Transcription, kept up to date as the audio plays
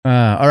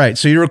All right.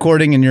 So you're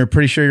recording and you're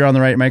pretty sure you're on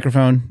the right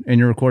microphone and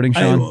you're recording,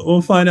 Sean?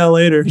 We'll find out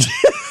later.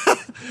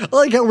 I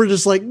like how we're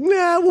just like,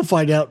 nah, we'll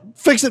find out.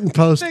 Fix it in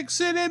post.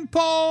 Fix it in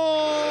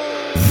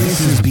post.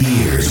 This is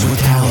Beers with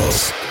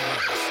Talos.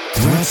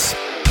 Threats,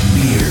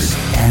 beers,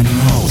 and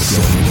no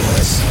silver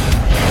bullets.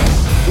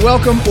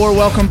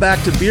 Welcome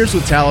back to Beers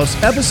with Talos,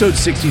 episode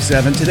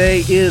 67.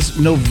 Today is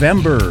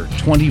November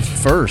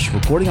 21st,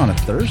 recording on a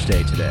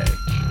Thursday today.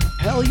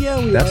 Hell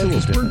yeah, we That's are. a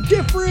little We're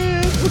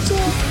different. What's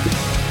up?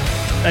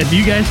 If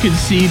you guys could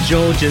see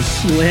Joel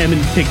just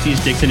slamming pixie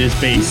sticks in his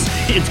face,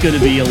 it's going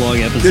to be a long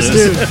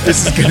episode.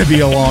 This is going to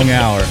be a long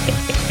hour.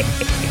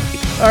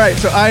 All right,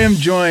 so I am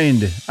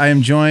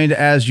joined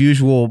as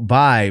usual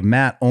by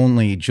Matt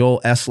Only, Joel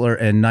Essler,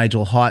 and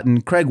Nigel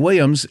Houghton. Craig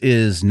Williams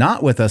is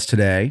not with us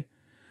today,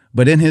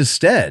 but in his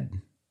stead,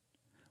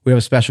 we have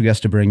a special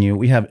guest to bring you.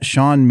 We have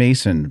Sean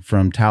Mason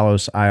from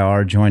Talos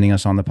IR joining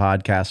us on the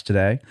podcast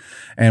today,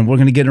 and we're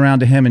going to get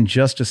around to him in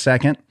just a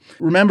second.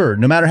 Remember,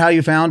 no matter how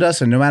you found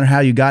us and no matter how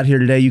you got here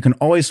today, you can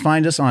always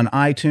find us on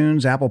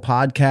iTunes, Apple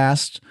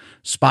Podcasts,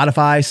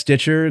 Spotify,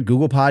 Stitcher,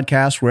 Google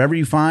Podcasts, wherever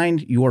you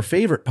find your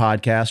favorite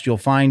podcast, you'll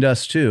find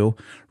us too.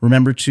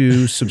 Remember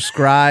to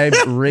subscribe,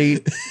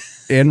 rate,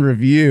 and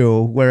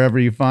review wherever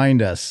you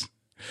find us.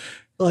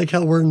 I like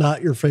how we're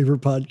not your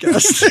favorite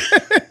podcast.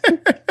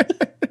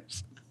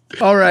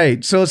 All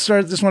right, so let's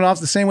start this one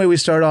off the same way we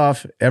start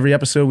off every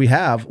episode we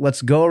have.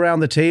 Let's go around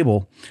the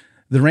table.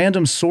 The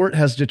random sort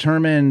has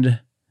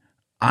determined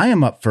I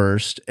am up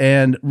first,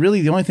 and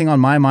really the only thing on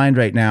my mind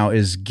right now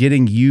is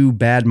getting you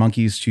bad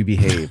monkeys to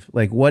behave.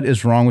 Like, what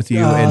is wrong with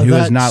you, and who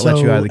has not let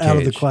you out of the cage? Out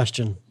of the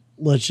question.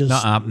 Let's just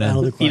out of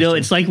the question. You know,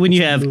 it's like when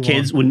you have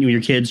kids, when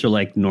your kids are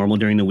like normal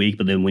during the week,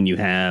 but then when you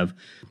have,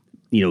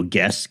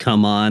 guests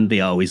come on,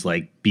 they always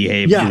like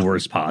behave the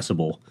worst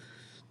possible.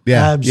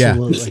 Yeah,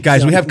 absolutely. Yeah.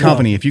 Guys, we have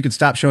company. If you could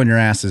stop showing your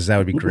asses, that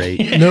would be great.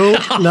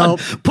 No.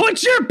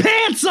 Put your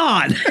pants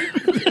on.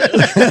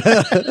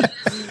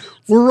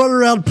 We're running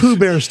around Pooh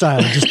Bear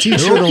style, just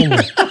t-shirt only.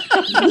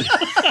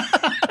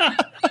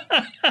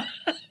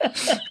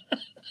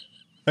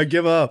 I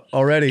give up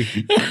already.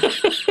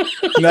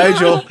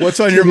 Nigel, what's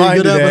on your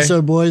mind today? Good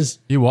episode, boys.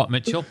 You what,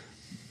 Mitchell?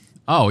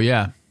 Oh,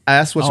 yeah. I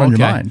asked what's on your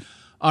mind.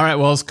 All right,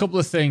 well, there's a couple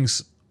of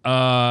things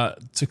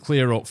to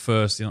clear up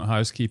first,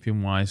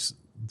 housekeeping-wise.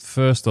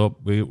 First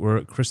up, we're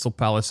at Crystal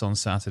Palace on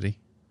Saturday.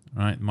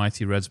 Right,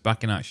 Mighty Reds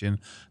back in action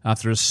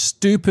after a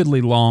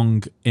stupidly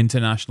long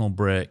international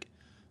break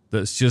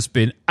that's just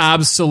been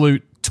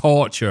absolute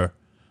torture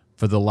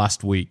for the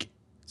last week.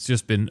 It's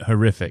just been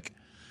horrific.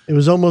 It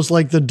was almost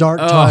like the dark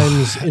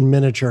times in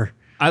miniature.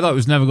 I thought it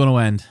was never going to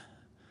end.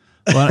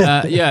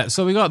 But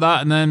so we got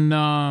that, and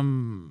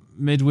then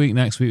midweek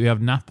next week we have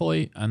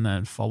Napoli, and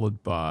then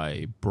followed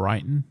by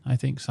Brighton, I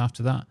think, so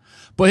after that.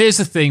 But here's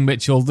the thing,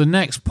 Mitchell, the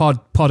next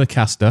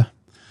podcaster,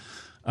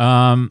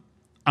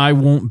 I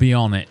won't be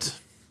on it.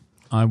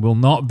 I will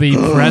not be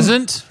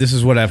present. This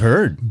is what I've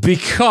heard.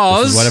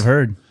 Because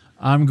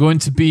I'm going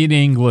to be in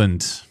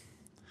England.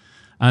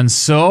 And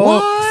so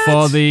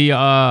for the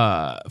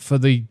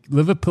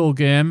Liverpool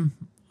game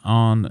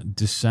on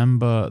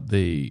December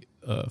the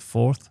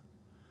 4th,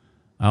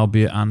 I'll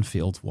be at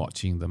Anfield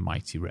watching the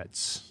Mighty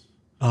Reds.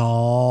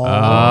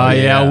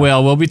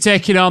 We'll be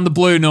taking on the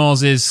Blue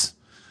Noses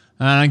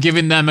and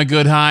giving them a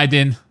good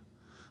hiding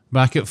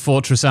back at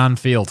Fortress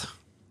Anfield.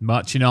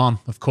 Marching on,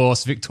 of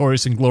course,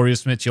 victorious and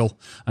glorious Mitchell.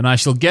 And I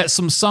shall get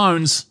some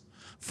sounds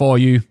for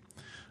you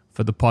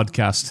for the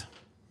podcast.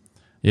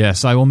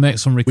 Yes, I will make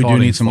some recordings. We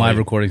do need some live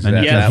recordings of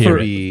that. Yeah,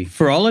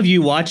 for all of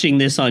you watching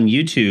this on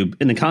YouTube,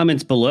 in the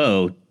comments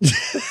below,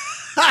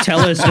 tell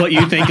us what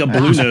you think a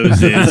Blue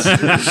Nose is.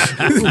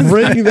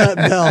 Ring that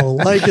bell,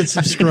 like and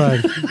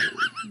subscribe.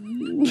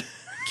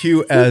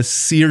 Cue a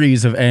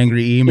series of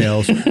angry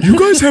emails. You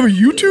guys have a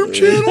YouTube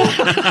channel?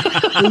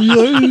 I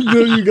didn't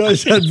know you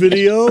guys had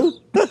video.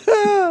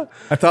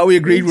 I thought we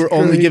agreed we're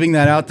only giving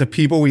that out to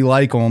people we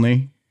like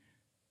only.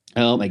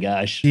 Oh my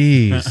gosh.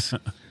 Jeez.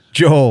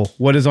 Joel,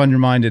 what is on your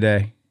mind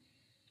today?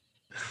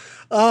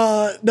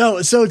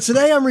 So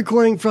today I'm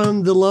recording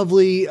from the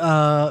lovely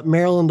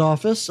Maryland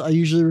office. I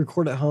usually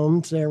record at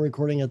home. Today I'm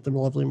recording at the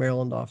lovely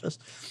Maryland office.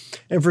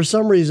 And for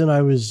some reason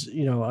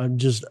I'm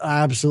just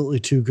absolutely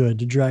too good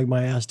to drag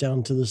my ass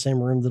down to the same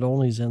room that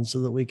Only's in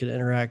so that we could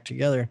interact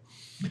together.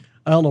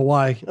 I don't know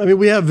why. I mean,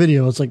 we have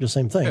video. It's like the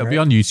same thing. It'll right? be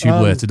on YouTube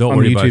later. Don't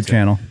worry about it. On the YouTube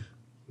channel.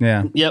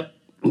 Yeah. Yep.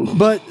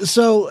 But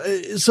so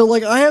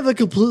like I have a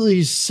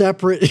completely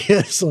separate,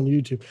 yes, on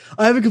YouTube.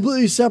 I have a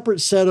completely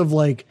separate set of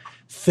like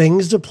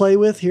things to play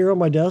with here on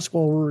my desk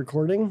while we're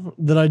recording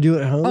that I do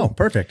at home. Oh,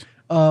 perfect.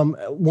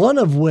 One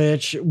of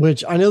which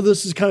I know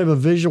this is kind of a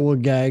visual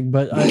gag,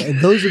 but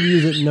those of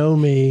you that know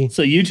me.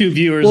 So YouTube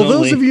viewers only.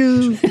 Those of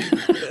you,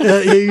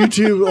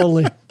 YouTube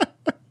only.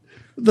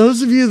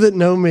 Those of you that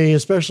know me,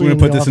 especially we're going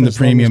to put this in the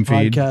premium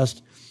feed.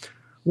 Podcast,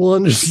 will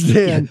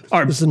understand.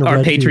 Our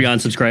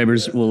Patreon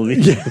subscribers will be.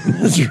 Yeah,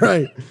 that's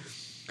right.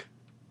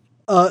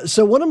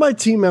 So one of my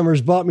team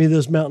members bought me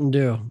this Mountain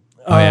Dew.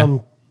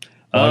 And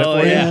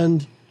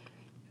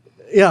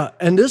Yeah,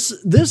 and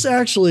this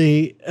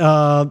actually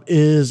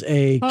is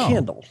a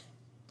candle,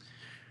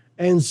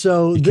 and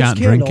so You this can't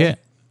candle drink it.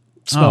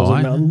 smells Oh,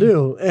 like I- Mountain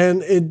Dew,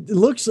 and it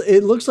looks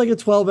like a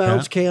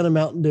 12-ounce can of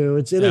Mountain Dew.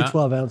 It's in a Yeah.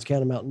 12-ounce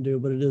can of Mountain Dew,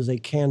 but it is a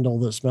candle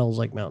that smells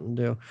like Mountain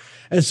Dew.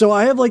 And so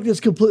I have like this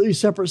completely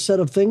separate set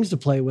of things to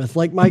play with,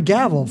 like my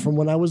gavel from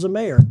when I was a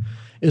mayor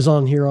is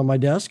on here on my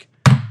desk.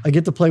 I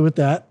get to play with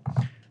that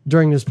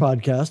during this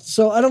podcast.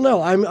 So I don't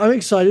know. I'm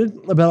excited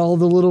about all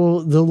the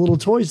little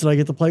toys that I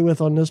get to play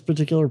with on this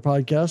particular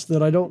podcast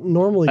that I don't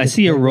normally. I get to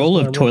see a play with roll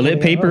when of I'm toilet recording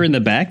at paper home. in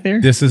the back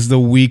there. This is the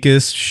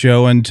weakest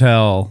show and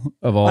tell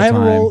of all I have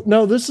time. a roll.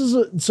 No, this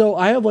is so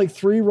I have like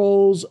 3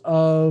 rolls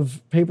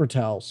of paper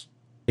towels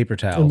Paper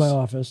in my towels.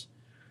 office.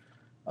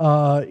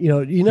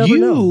 You never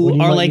know. when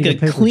You you are might like need a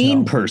paper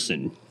clean towel.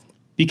 person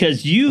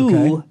because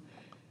you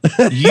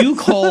you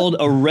called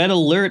a red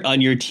alert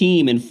on your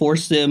team and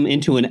forced them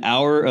into an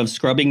hour of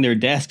scrubbing their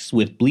desks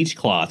with bleach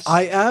cloths.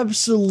 I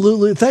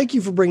absolutely thank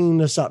you for bringing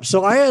this up.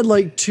 So I had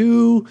like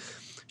 2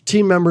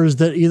 team members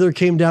that either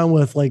came down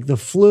with like the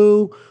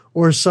flu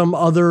or some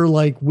other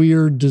like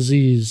weird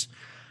disease.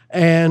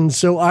 And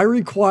so I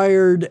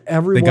required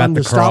everyone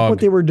the to stop Krog. what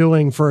they were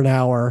doing for an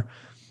hour.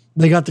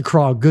 They got the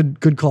Krog.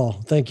 Good call.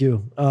 Thank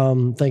you.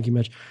 Thank you,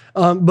 Mitch.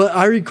 But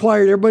I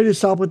required everybody to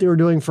stop what they were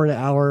doing for an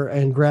hour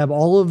and grab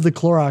all of the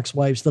Clorox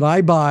wipes that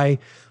I buy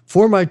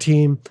for my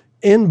team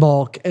in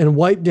bulk and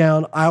wipe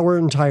down our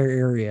entire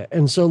area.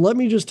 And so let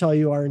me just tell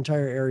you, our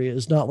entire area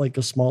is not like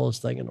the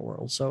smallest thing in the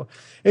world. So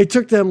it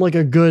took them like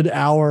a good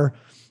hour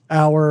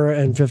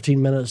and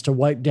 15 minutes to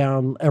wipe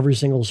down every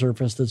single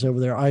surface that's over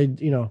there. I,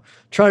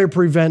 try to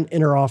prevent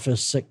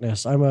inter-office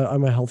sickness. I'm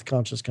a health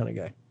conscious kind of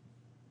guy.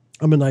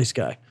 I'm a nice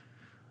guy.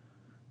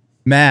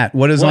 Matt,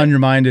 what is on your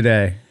mind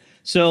today?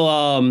 So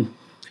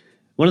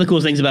one of the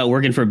cool things about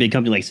working for a big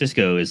company like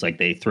Cisco is like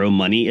they throw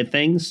money at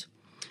things.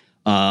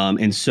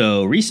 And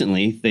so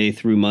recently they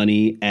threw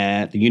money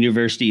at the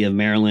University of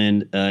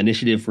Maryland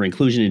Initiative for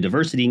Inclusion and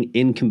Diversity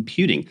in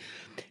Computing.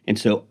 And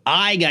so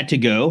I got to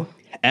go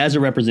as a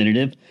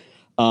representative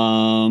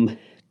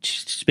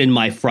spend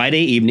my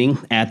Friday evening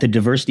at the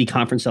diversity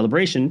conference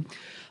celebration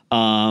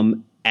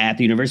at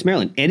the University of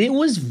Maryland. And it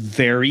was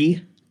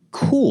very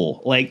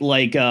cool. Like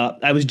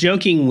I was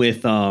joking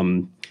with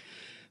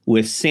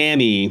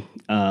Sammy,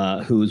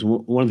 who's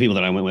one of the people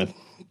that I went with,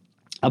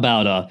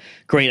 about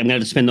great, I'm going to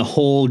have to spend the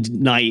whole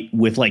night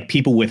with like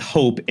people with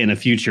hope in a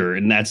future,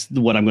 and that's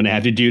what I'm going to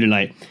have to do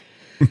tonight.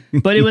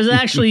 But it was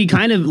actually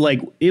kind of like,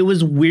 it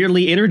was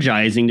weirdly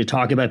energizing to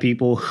talk about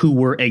people who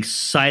were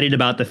excited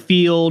about the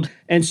field.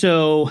 And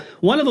so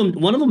one of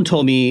them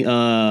told me,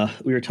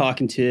 we were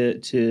talking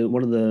to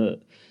one of the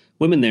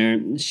women there,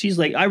 and she's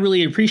like, I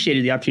really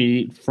appreciated the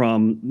opportunity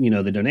from,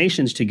 the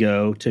donations to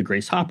go to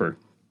Grace Hopper.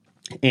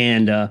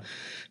 And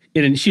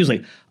she was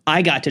like,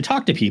 I got to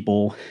talk to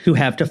people who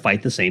have to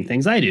fight the same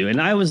things I do. And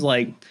I was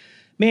like,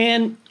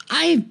 man,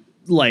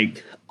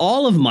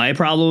 all of my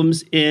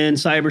problems in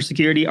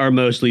cybersecurity are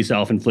mostly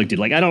self-inflicted.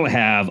 Like, I don't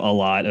have a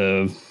lot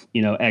of,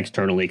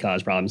 externally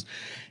caused problems.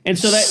 And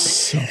so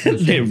that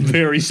they're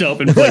very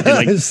self-inflicted.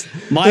 Like,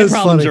 my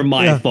problems are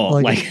my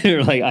fault.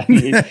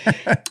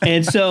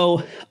 And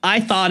so I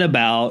thought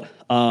about,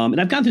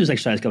 and I've gone through this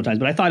exercise a couple times,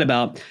 but I thought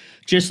about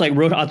just like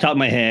wrote off the top of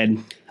my head,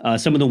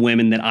 some of the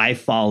women that I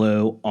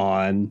follow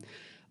on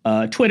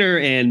Twitter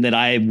and that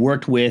I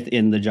worked with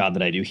in the job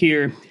that I do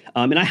here.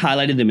 And I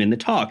highlighted them in the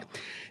talk.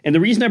 And the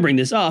reason I bring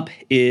this up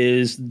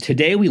is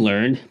today we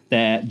learned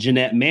that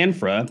Jeanette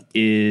Manfra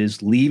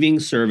is leaving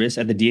service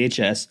at the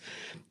DHS.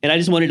 And I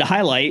just wanted to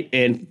highlight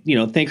and,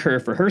 thank her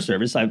for her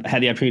service. I've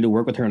had the opportunity to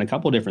work with her on a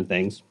couple of different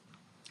things.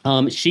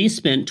 She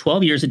spent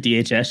 12 years at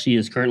DHS. She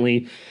is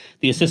currently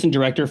the Assistant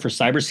Director for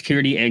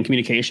Cybersecurity and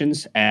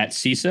Communications at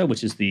CISA,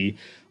 which is the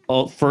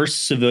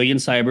first civilian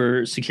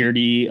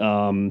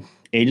cybersecurity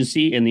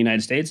agency in the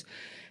United States.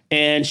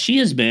 And she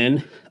has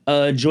been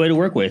a joy to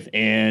work with,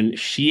 and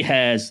she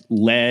has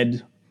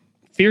led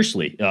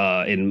fiercely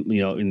in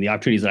the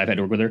opportunities that I've had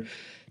to work with her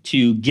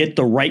to get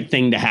the right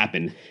thing to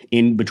happen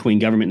in between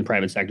government and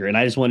private sector. And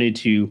I just wanted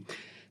to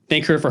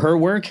thank her for her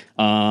work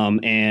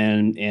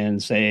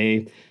and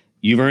say,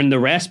 you've earned the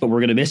rest, but we're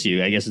going to miss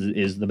you, I guess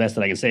is the best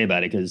that I can say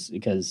about it,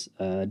 because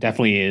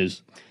definitely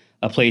is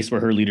a place where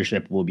her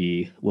leadership will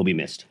be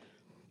missed.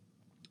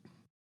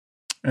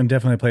 And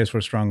definitely a place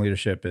where strong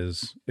leadership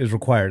is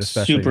required,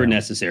 especially super now.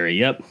 necessary.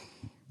 Yep.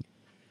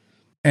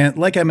 And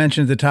like I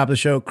mentioned at the top of the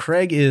show,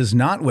 Craig is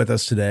not with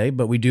us today,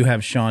 but we do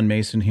have Sean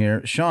Mason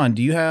here. Sean,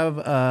 do you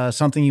have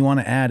something you want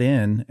to add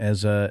in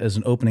as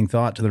an opening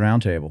thought to the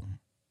roundtable?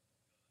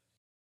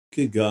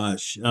 Good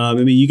gosh.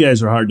 You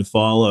guys are hard to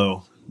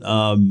follow.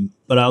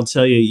 But I'll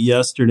tell you,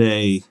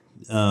 yesterday,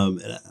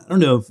 and I don't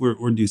know if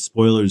we're do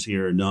spoilers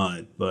here or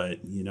not, but,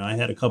 I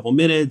had a couple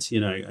minutes,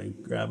 I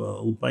grab a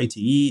little bite to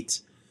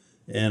eat,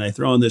 and I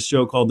throw on this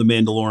show called The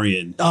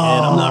Mandalorian. And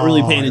I'm not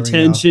really paying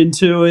attention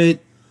to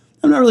it.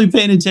 I'm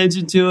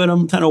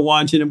kind of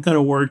watching, I'm kind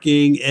of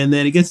working. And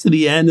then it gets to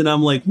the end and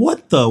I'm like,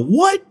 what?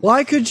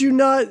 Why could you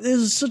not? This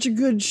is such a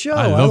good show.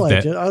 I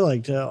liked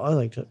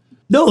it.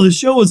 No, the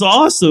show was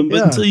awesome, but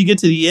Yeah. until you get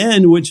to the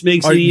end, which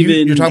makes it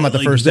even you're talking about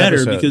the first better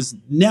episode. because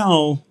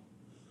now.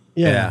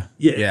 Yeah.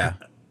 Yeah.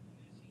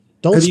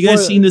 Don't Have you guys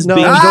spoil- seen this No,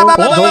 big- don't-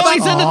 Oh, he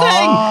said the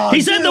thing.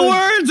 He said the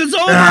words. It's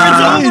over.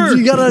 It's over.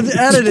 You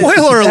gotta edit it.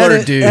 Spoiler alert,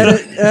 Edit, dude.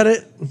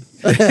 Edit.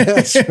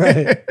 That's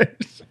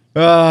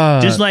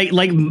right. Just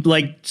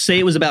like say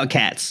it was about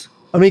cats.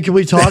 I mean, can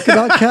we talk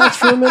about cats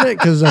for a minute?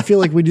 Because I feel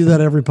like we do that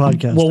every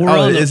podcast. Well, we're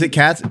Oh, on the, is it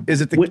cats? Is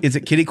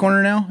it Kitty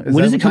Corner now?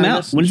 when does that it come what time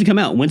out? is? When does it come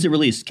out? When's it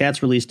released?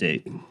 Cats release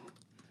date.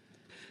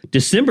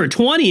 December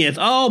 20th.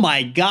 Oh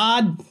my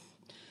God.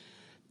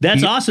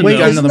 That's awesome. Wait, though.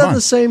 got isn't another that the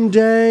month. same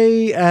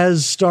day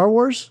as Star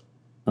Wars?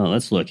 Oh,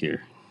 let's look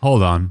here.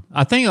 Hold on.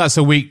 I think that's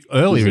a week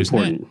earlier, It's isn't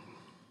it? important.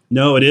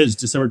 No, it is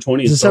December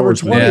 20th. December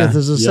 20th Yeah.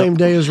 is the same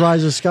day as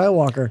Rise of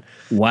Skywalker.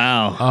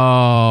 Wow.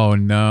 Oh,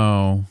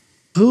 no.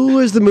 Who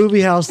is the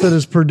movie house that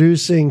is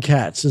producing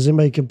Cats? Does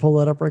anybody can pull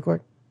that up right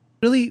quick?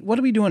 Really? What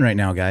are we doing right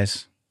now,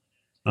 guys?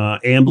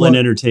 Amblin Look,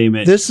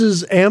 Entertainment. This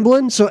is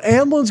Amblin. So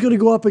Amblin's going to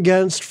go up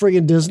against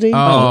friggin' Disney.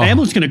 Oh,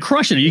 Amblin's gonna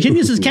crush it. Are you kidding?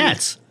 This is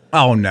Cats.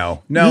 Oh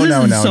no, This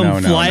is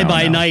some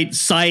fly-by-night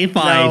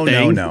sci-fi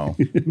thing. No.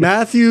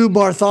 Matthew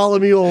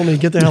Bartholomew only.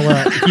 Get the hell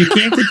out. If you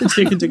can't get the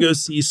ticket to go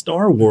see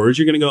Star Wars,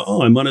 you're going to go,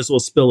 oh, I might as well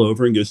spill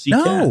over and go see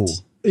No.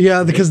 Cats.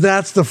 Yeah, because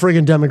that's the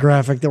friggin'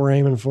 demographic that we're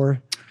aiming for.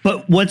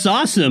 But what is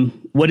awesome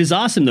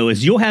though,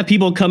 is you'll have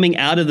people coming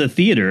out of the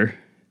theater.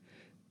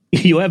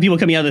 You'll have people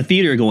coming out of the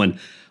theater going,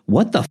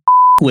 "What the f-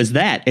 was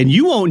that?" And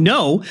you won't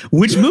know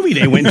which movie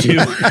they went to.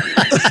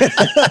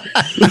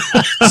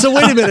 So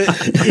wait a minute.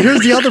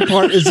 Here's the other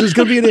part: is there's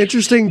going to be an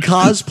interesting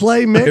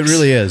cosplay mix? It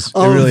really is. It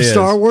Of really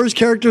Star is. Wars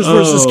characters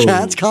versus Oh.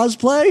 Cats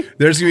cosplay.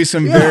 There's gonna be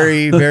some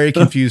very, very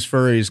confused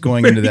furries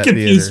going into that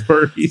Confused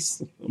theater.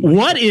 furries.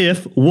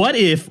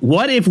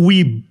 What if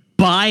we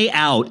buy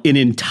out an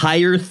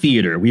entire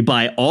theater? We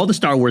buy all the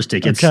Star Wars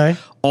tickets, Okay.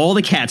 all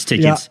the Cats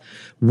tickets.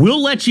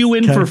 We'll let you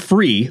in Okay. for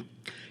free.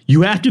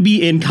 You have to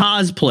be in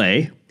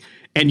cosplay,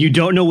 and you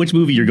don't know which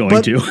movie you're going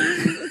But- to.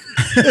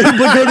 But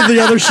go to the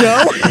other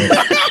show.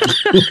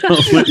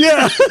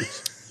 Yeah,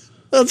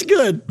 that's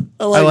good.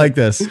 I like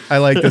this. I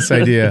like this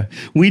idea.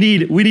 we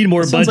need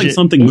more Sounds budget. like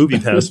something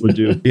MoviePass would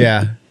do.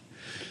 Yeah.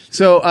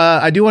 So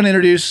I want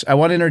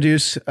to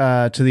introduce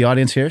to the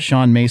audience here,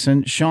 Sean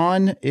Mason.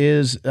 Sean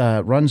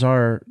runs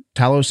our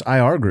Talos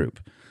IR group.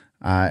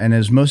 And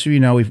as most of you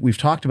know, we've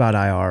talked about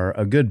IR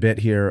a good bit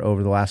here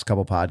over the last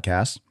couple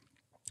podcasts.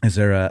 Is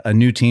there a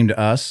new team to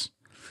us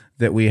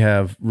that we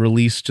have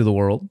released to the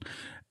world?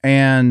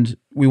 And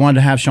we wanted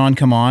to have Sean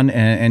come on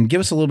and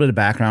give us a little bit of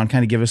background,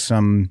 kind of give us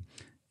some,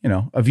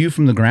 a view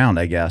from the ground,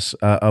 I guess,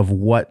 of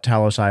what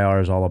Talos IR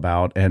is all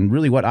about and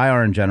really what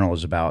IR in general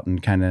is about,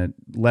 and kind of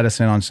let us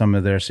in on some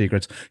of their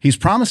secrets. He's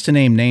promised to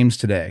name names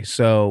today,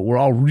 so we're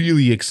all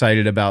really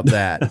excited about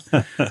that.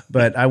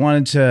 But I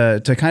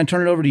wanted to kind of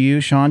turn it over to you,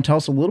 Sean. Tell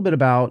us a little bit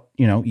about,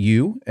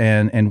 you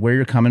and where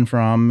you're coming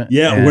from.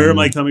 Yeah, and- where am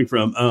I coming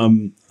from?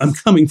 I'm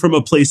coming from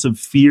a place of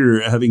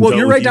fear. Having Well, dealt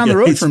you're with right you down the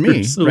road guys from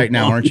me for so right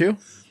now, long. aren't you?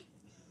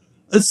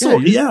 I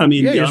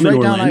mean, you're I'm right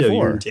in down Orlando. I-4.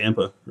 You're in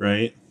Tampa,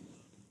 right?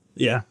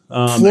 Yeah,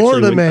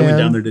 Florida actually, I went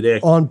down there man today.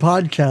 on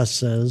podcast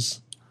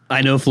says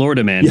I know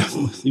Florida man. Yeah,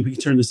 we can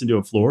turn this into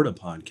a Florida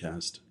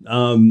podcast.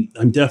 I'm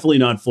definitely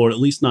not Florida, at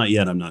least not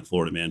yet. I'm not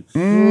Florida man.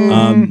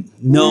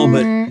 No,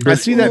 but I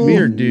see that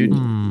beard, dude.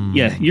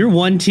 Yeah, you're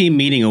one team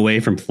meeting away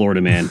from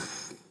Florida man.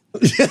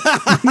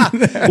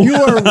 you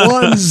are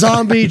one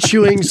zombie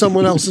chewing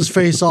someone else's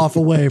face off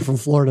away from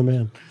Florida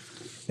man.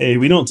 hey,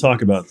 we don't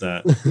talk about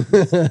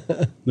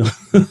that. No.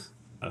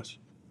 Gosh.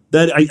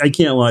 That I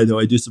can't lie though.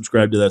 I do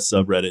subscribe to that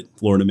subreddit,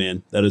 Florida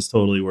Man. That is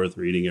totally worth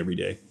reading every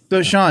day.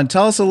 So, Sean,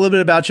 tell us a little bit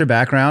about your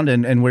background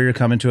and where you're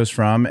coming to us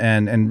from,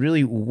 and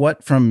really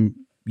what, from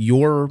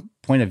your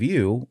point of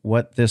view,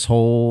 what this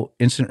whole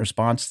instant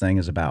response thing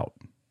is about.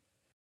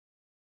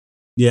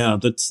 Yeah,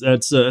 that's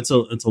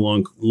a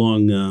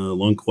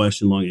long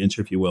question, long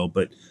answer, if you will.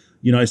 But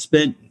I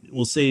spent,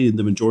 we'll say,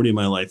 the majority of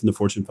my life in the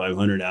Fortune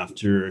 500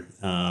 after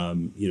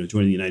joining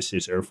the United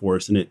States Air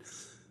Force, and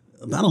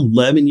about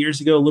 11 years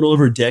ago, a little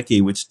over a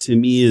decade, which to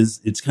me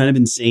it's kind of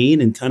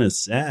insane and kind of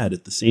sad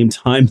at the same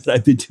time that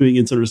I've been doing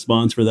incident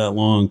response for that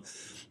long.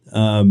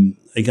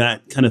 I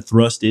got kind of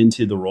thrust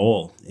into the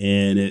role,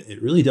 and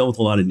it really dealt with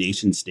a lot of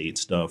nation state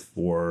stuff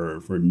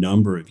for a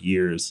number of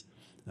years.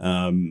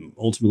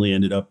 Ultimately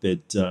ended up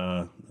at,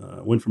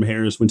 went from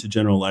Harris, went to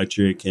General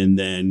Electric, and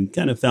then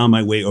kind of found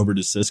my way over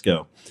to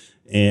Cisco,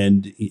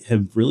 and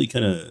have really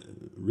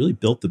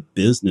built the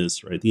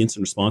business, right? The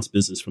incident response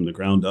business from the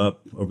ground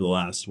up over the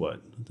last, I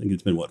think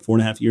it's been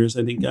 4.5 years,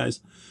 I think, guys.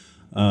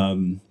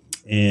 And,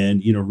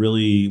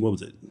 really, what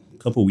was it? A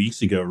couple of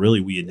weeks ago, really,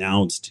 we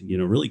announced,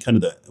 really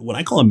kind of what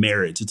I call a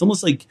marriage. It's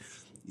almost like,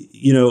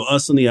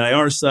 us on the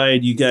IR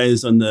side, you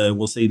guys on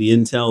we'll say the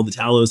Intel, the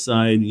Talos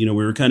side, we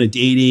were kind of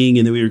dating,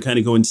 and then we were kind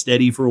of going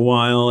steady for a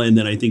while. And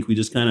then I think we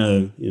just kind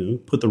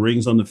of, put the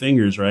rings on the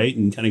fingers, right?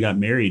 And kind of got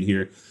married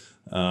here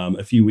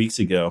a few weeks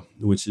ago,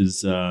 which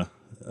is,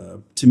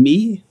 to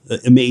me,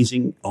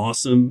 amazing,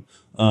 awesome.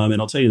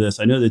 And I'll tell you this,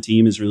 I know the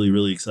team is really,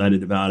 really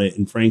excited about it.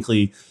 And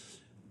frankly,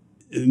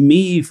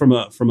 me from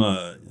a,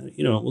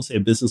 we'll say a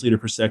business leader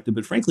perspective,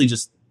 but frankly,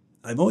 just,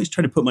 I've always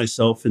tried to put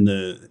myself in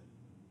the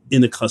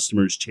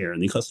customer's chair,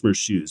 in the customer's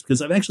shoes,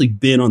 because I've actually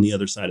been on the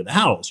other side of the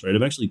house, right?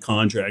 I've actually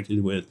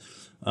contracted with,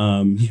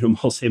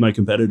 I'll say my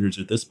competitors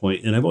at this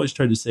point, and I've always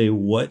tried to say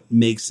what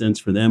makes sense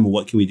for them,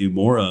 what can we do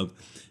more of?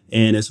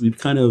 And as we've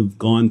kind of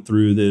gone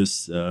through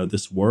this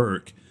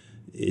work,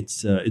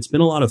 it's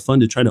been a lot of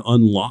fun to try to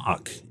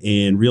unlock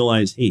and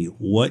realize, hey,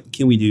 what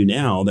can we do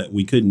now that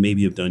we couldn't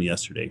maybe have done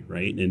yesterday,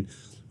 right? And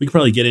we could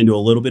probably get into a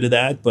little bit of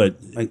that, but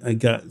I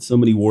got so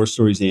many war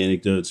stories and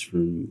anecdotes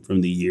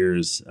from the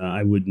years.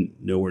 I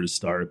wouldn't know where to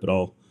start, but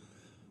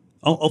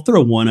I'll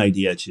throw one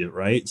idea at you,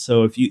 right?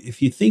 So if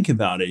you think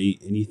about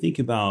it, and you think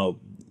about,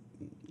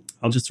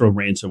 I'll just throw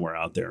ransomware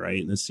out there,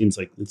 right? And this seems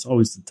like it's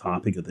always the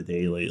topic of the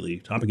day lately,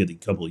 topic of the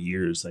couple of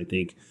years, I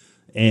think.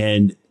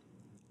 And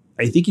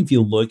I think if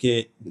you look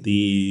at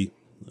you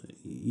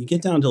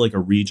get down to like a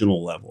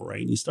regional level, right?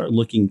 And you start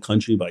looking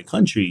country by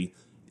country,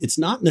 it's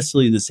not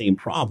necessarily the same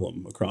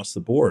problem across the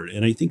board.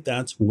 And I think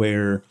that's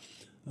where,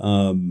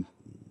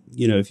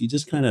 if you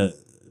just kind of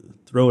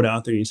throw it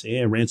out there and you say,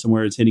 hey,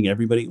 ransomware is hitting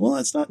everybody. Well,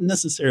 that's not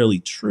necessarily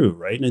true,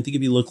 right? And I think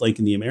if you look like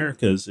in the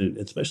Americas, and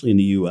especially in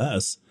the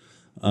US,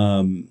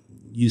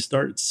 you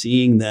start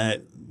seeing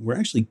that we're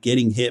actually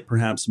getting hit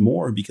perhaps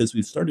more because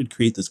we've started to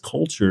create this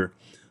culture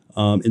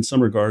in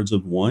some regards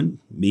of, one,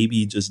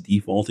 maybe just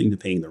defaulting to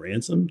paying the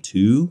ransom,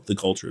 two, the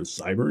culture of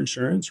cyber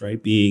insurance,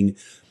 right? Being,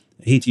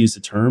 I hate to use the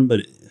term,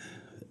 but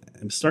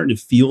I'm starting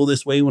to feel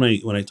this way when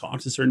I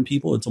talk to certain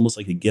people. It's almost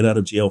like a get out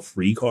of jail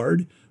free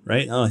card,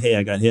 right? Oh, hey,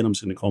 I got hit. I'm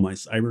just going to call my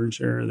cyber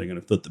insurer. They're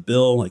going to foot the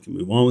bill. I can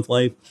move on with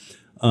life.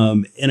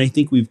 And I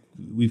think we've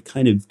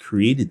kind of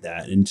created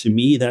that. And to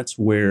me, that's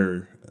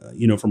where,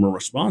 from a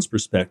response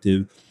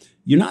perspective,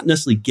 you're not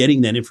necessarily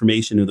getting that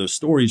information or those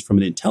stories from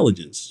an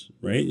intelligence,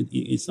 right?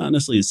 It's not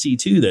necessarily a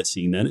C2 that's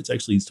seeing that. It's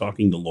actually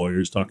talking to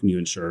lawyers, talking to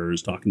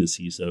insurers, talking to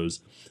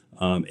CISOs,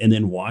 and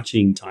then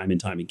watching time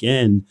and time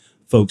again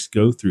folks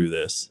go through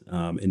this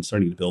and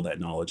starting to build that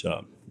knowledge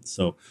up.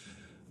 So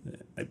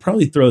I'd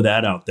probably throw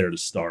that out there to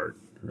start,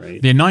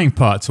 right? The annoying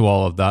part to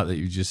all of that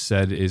you just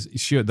said is,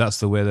 sure,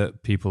 that's the way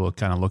that people are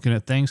kind of looking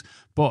at things,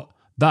 but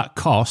that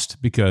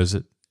cost, because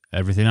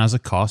everything has a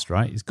cost,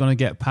 right? It's going to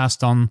get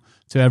passed on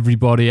to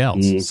everybody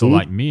else. Mm-hmm. So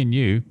like me and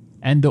you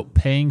end up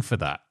paying for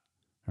that,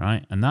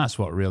 right? And that's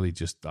what really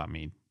just,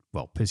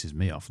 pisses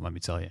me off, let me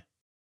tell you.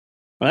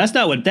 Well,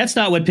 that's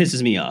not what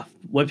pisses me off.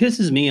 What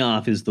pisses me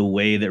off is the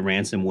way that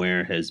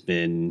ransomware has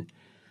been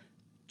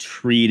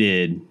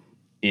treated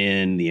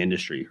in the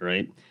industry,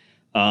 right?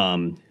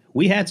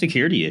 We had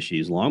security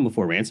issues long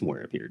before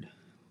ransomware appeared,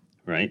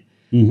 right?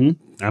 Mm-hmm.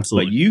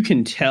 Absolutely. But you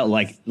can tell,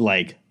 like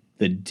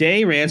the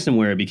day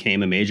ransomware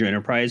became a major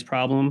enterprise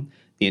problem,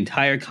 the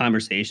entire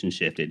conversation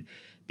shifted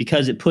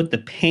because it put the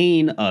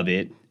pain of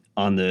it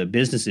on the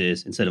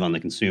businesses instead of on the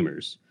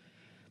consumers.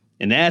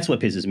 And that's what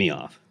pisses me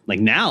off. Like,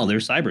 now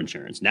there's cyber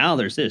insurance. Now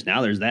there's this.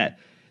 Now there's that.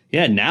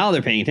 Yeah, now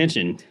they're paying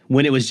attention.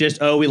 When it was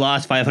just, we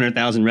lost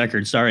 500,000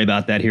 records. Sorry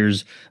about that.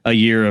 Here's a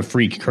year of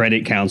free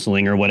credit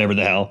counseling or whatever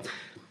the hell.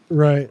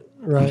 Right.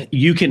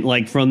 You can,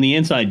 like, from the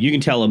inside, you can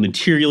tell a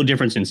material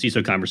difference in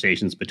CISO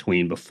conversations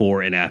between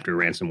before and after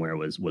ransomware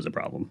was a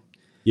problem.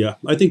 Yeah,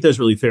 I think that's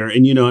really fair.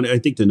 And, and I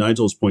think to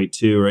Nigel's point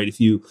too, right?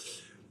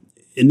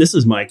 And this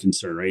is my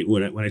concern, right?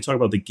 When I talk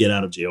about the get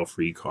out of jail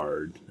free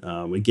card,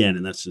 again,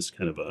 and that's just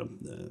kind of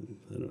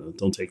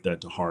don't take that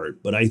to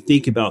heart, but I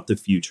think about the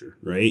future,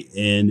 right?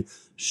 And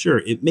sure,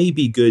 it may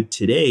be good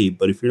today,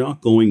 but if you're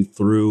not going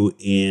through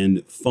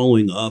and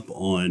following up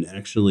on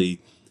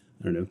actually,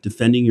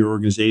 defending your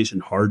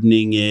organization,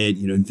 hardening it,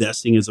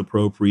 investing as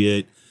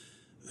appropriate,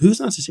 who's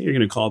not to say you're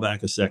going to call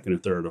back a second, a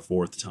third, a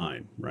fourth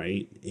time,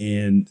 right?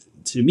 And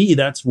to me,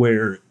 that's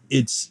where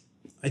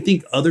I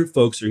think other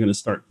folks are going to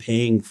start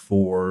paying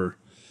for,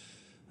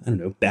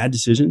 bad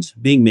decisions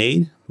being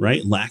made,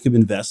 right? Lack of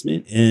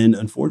investment. And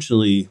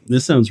unfortunately,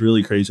 this sounds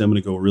really crazy. I'm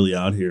going to go really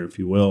out here, if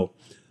you will.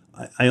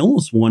 I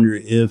almost wonder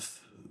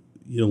if,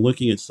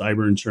 looking at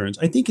cyber insurance,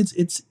 I think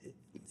it's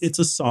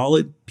a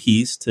solid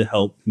piece to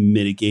help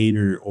mitigate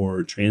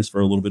or transfer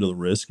a little bit of the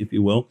risk, if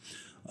you will.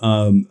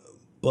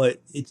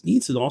 But it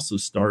needs to also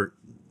start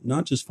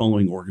not just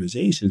following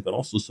organizations, but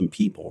also some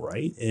people,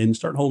 right? And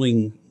start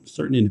holding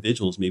certain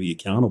individuals maybe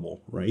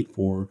accountable, right,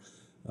 for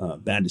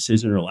bad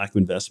decision or lack of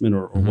investment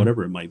or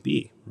whatever it might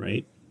be,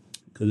 right?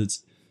 Because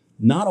it's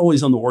not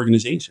always on the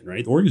organization,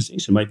 right? The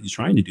organization might be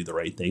trying to do the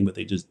right thing, but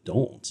they just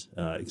don't,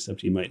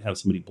 except you might have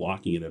somebody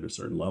blocking it at a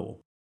certain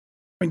level.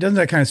 I mean, doesn't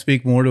that kind of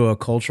speak more to a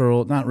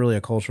cultural, not really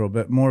a cultural,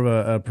 but more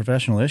of a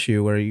professional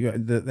issue where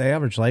the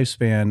average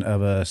lifespan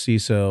of a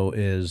CISO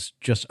is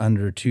just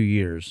under 2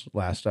 years,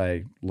 last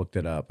I looked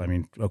it up. I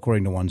mean,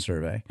 according to one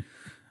survey.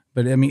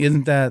 But I mean,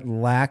 isn't that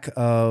lack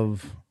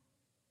of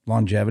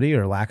longevity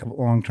or lack of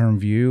long-term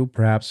view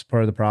perhaps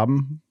part of the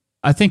problem?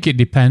 I think it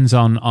depends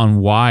on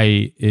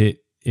why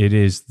it it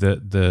is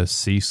that the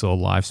CISO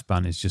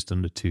lifespan is just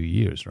under 2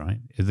 years, right?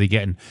 Is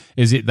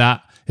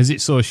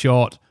it so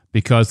short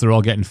because they're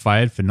all getting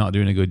fired for not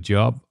doing a good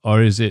job,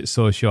 or is it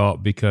so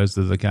short because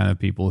they're the kind of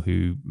people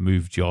who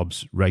move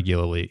jobs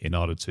regularly in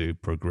order to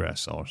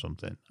progress or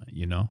something?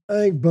 You know, I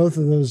think both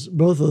of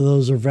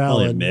those are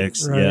valid. Probably a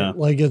mix, right? yeah.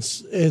 Like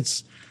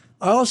it's.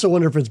 I also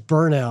wonder if it's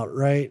burnout,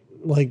 right?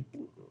 Like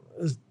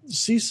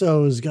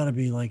CISO has got to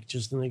be like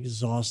just an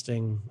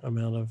exhausting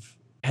amount of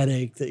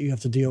headache that you have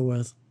to deal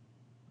with.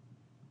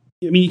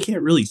 I mean, you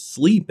can't really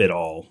sleep at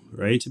all,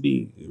 right? To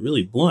be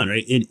really blunt,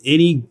 right? At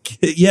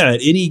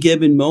any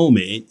given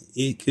moment,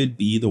 it could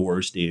be the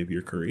worst day of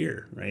your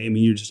career, right? I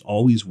mean, you're just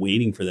always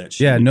waiting for that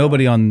shit. Yeah,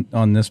 nobody on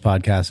this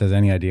podcast has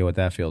any idea what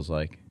that feels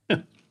like.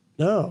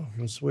 No,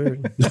 it's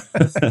weird.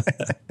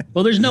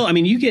 Well,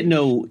 you get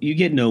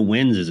no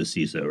wins as a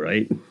CISO,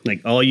 right?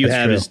 Like all you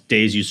have is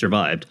days you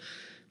survived.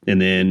 And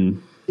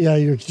then yeah,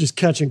 you're just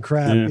catching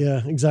crap.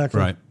 Yeah,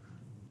 exactly. right.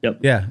 Yep.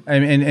 Yeah,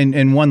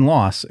 and one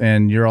loss,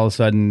 and you're all of a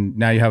sudden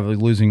now you have a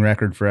losing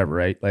record forever,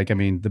 right? Like, I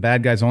mean, the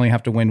bad guys only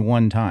have to win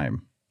one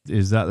time.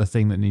 Is that the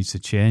thing that needs to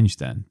change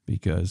then?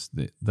 Because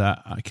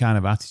that kind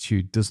of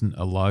attitude doesn't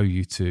allow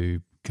you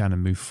to kind of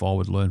move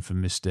forward, learn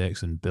from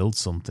mistakes, and build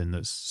something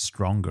that's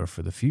stronger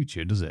for the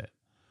future, does it?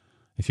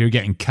 If you're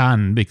getting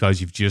canned because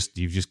you've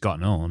just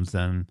gotten owned,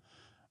 then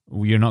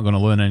you're not going to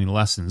learn any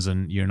lessons,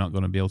 and you're not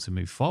going to be able to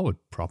move forward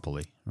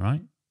properly,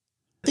 right?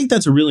 I think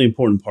that's a really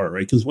important part,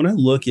 right? Because when I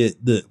look at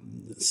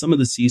some of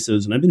the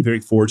CISOs, and I've been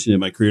very fortunate in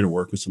my career to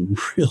work with some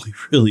really,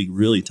 really,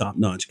 really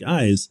top-notch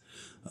guys,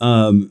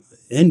 and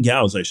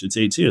gals, I should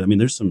say too. I mean,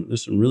 there's some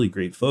really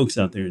great folks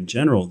out there in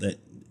general that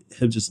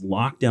have just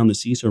locked down the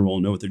CISO role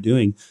and know what they're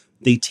doing.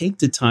 They take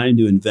the time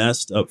to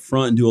invest up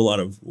front and do a lot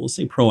of, we'll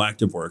say,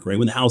 proactive work, right?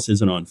 When the house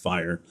isn't on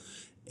fire.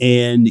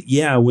 And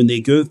yeah, when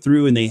they go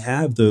through and they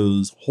have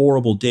those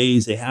horrible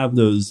days, they have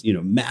those,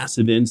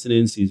 massive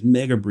incidents, these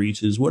mega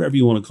breaches, whatever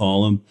you want to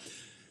call them,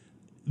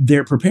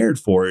 they're prepared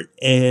for it.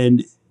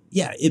 And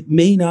yeah, it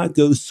may not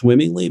go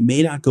swimmingly. It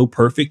may not go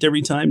perfect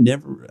every time.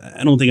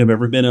 I don't think I've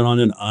ever been on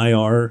an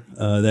IR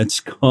that's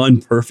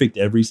gone perfect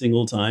every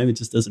single time. It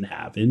just doesn't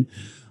happen.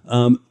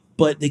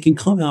 But they can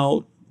come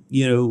out,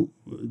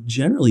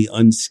 generally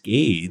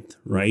unscathed,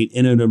 right?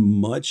 And in a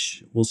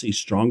much, we'll say,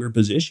 stronger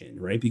position,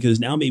 right? Because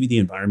now maybe the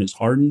environment's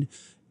hardened.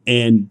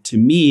 And to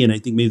me, and I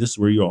think maybe this is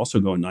where you're also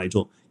going,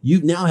 Nigel,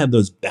 you now have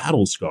those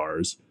battle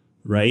scars,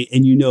 right?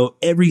 And you know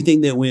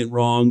everything that went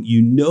wrong.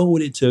 You know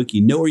what it took.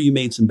 You know where you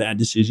made some bad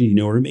decisions. You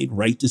know where you made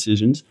right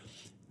decisions.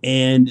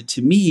 And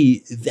to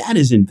me, that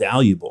is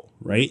invaluable,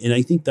 right? And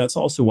I think that's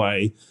also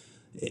why,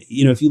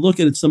 if you look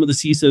at some of the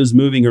CISOs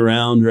moving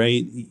around,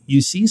 right, you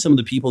see some of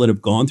the people that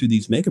have gone through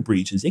these mega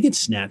breaches, they get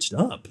snatched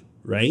up,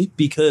 right?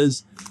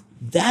 Because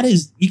that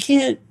is, you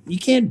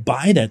can't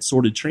buy that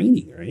sort of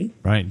training, right?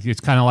 Right. It's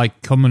kind of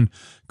like come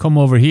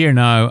over here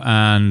now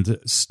and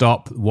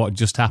stop what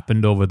just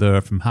happened over there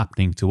from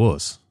happening to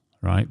us,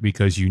 right?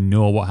 Because you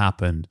know what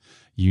happened,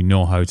 you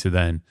know how to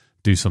then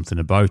do something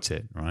about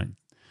it, right?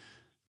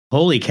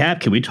 Holy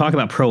cap! Can we talk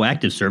about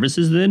proactive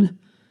services then?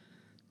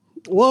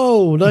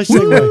 Whoa, nice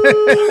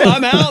segue.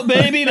 I'm out,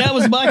 baby. That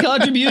was my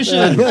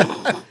contribution.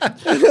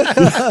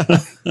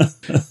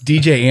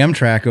 DJ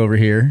Amtrak over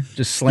here.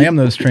 Just slam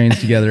those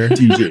trains together.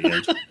 DJ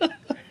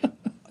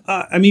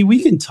Amtrak.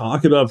 We can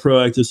talk about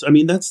proactive.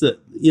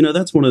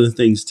 That's one of the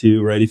things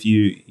too, right? If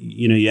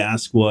you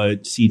ask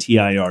what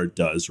CTIR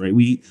does, right?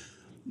 We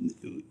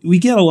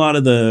get a lot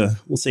of the,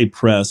 we'll say,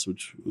 press,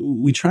 which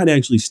we try to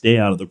actually stay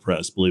out of the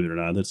press, believe it or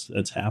not.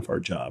 That's half our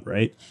job,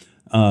 right?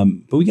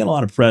 But we get a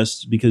lot of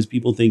press because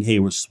people think, hey,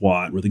 we're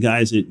SWAT. We're the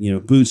guys that,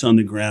 boots on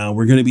the ground.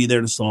 We're going to be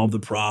there to solve the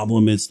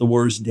problem. It's the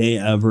worst day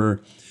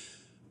ever.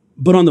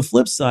 But on the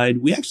flip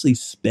side, we actually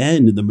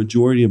spend the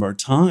majority of our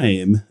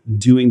time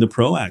doing the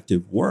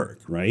proactive work,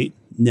 right?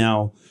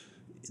 Now,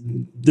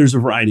 there's a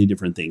variety of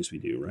different things we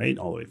do, right?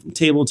 All the way from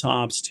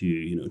tabletops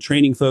to,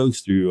 training folks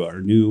through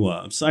our new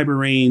cyber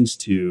range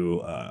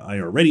to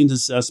IR readiness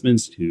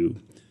assessments to,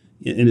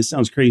 and it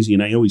sounds crazy,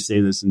 and I always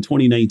say this, in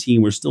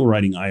 2019, we're still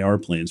writing IR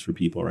plans for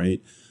people,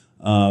 right?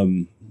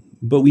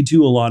 But we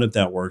do a lot of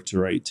that work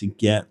to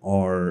get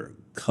our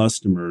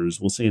customers,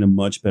 we'll say, in a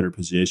much better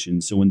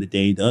position. So when the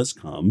day does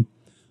come,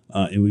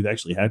 and we've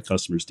actually had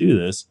customers do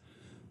this,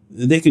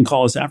 they can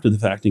call us after the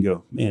fact and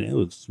go, man, it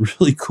was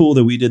really cool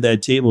that we did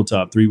that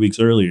tabletop 3 weeks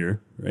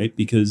earlier, right?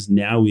 Because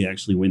now we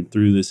actually went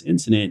through this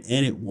incident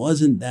and it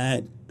wasn't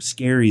that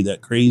scary, that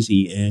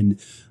crazy. And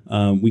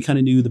we kind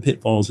of knew the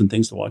pitfalls and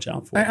things to watch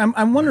out for.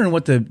 I'm wondering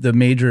what the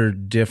major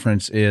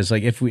difference is.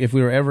 Like if we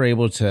were ever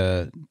able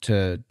to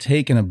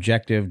take an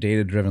objective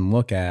data-driven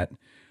look at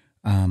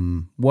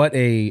what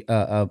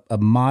a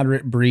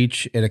moderate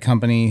breach at a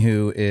company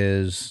who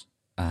is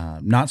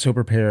not so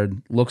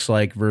prepared looks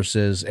like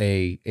versus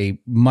a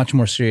much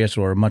more serious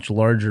or a much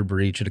larger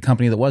breach at a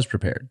company that was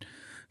prepared.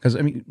 Because,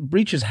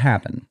 breaches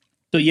happen.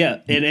 So,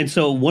 yeah. And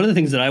so one of the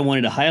things that I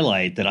wanted to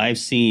highlight that I've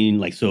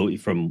seen,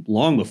 from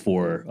long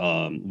before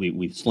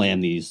we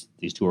slammed these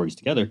two orgs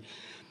together,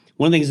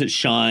 one of the things that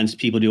Sean's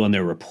people do on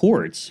their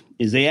reports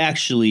is they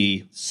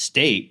actually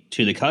state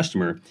to the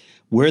customer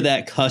where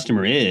that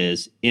customer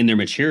is in their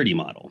maturity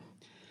model,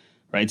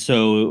 right?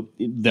 So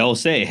they'll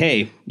say,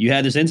 hey, you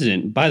had this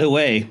incident. By the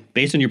way,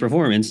 based on your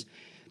performance,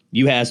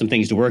 you have some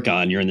things to work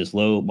on. You're in this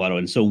low model.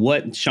 And so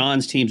what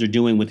Sean's teams are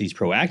doing with these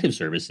proactive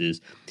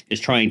services is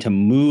trying to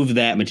move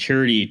that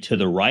maturity to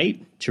the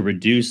right to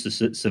reduce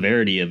the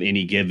severity of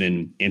any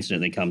given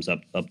incident that comes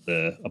up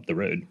the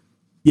road.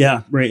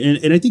 Yeah, right.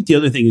 And I think the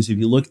other thing is if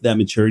you look at that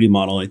maturity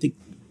model, I think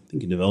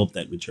you developed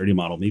that maturity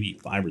model maybe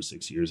 5 or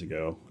 6 years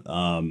ago.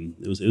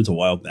 It was a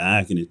while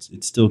back, and it's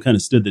still kind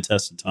of stood the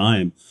test of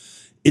time.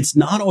 It's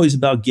not always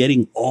about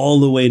getting all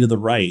the way to the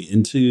right.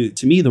 And to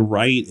me, the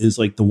right is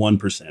like the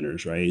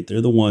 1%ers, right?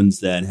 They're the ones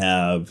that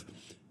have,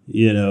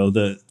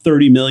 the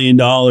 $30 million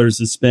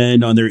to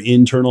spend on their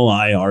internal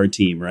IR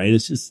team, right?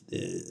 It's just,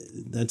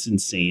 that's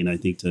insane, I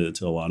think, to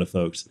a lot of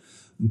folks.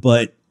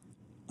 But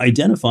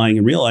identifying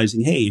and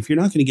realizing, hey, if you're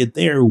not going to get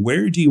there,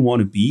 where do you want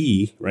to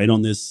be, right,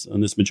 on this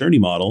maturity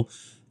model?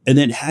 And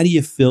then how do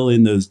you fill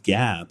in those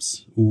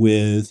gaps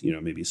with,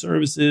 maybe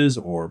services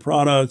or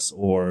products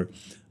or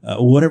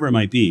whatever it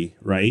might be,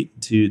 right?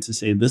 To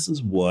say this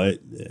is what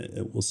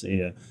we'll say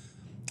a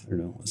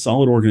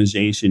solid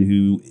organization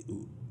who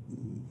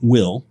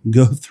will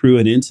go through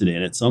an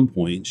incident at some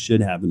point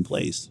should have in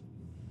place.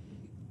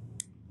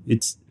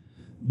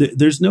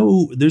 There's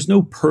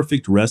no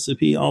perfect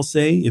recipe, I'll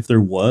say. If there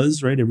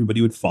was, right,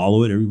 everybody would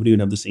follow it. Everybody would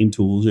have the same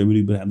tools.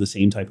 Everybody would have the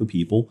same type of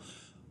people.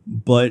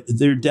 But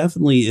there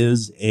definitely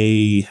is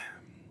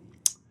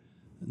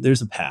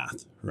there's a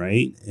path,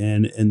 right?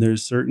 And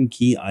there's certain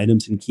key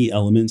items and key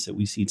elements that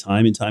we see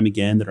time and time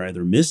again that are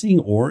either missing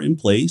or in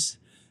place,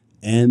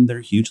 and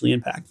they're hugely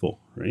impactful,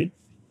 right?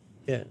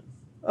 Yeah.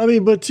 I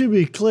mean, but to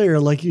be clear,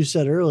 like you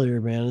said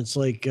earlier, man, it's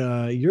like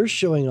you're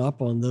showing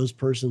up on those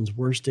person's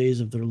worst days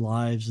of their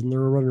lives, and they're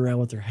running around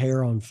with their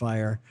hair on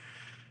fire.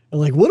 And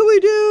like, what do we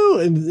do?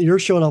 And you're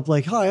showing up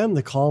like, hi, I'm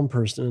the calm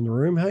person in the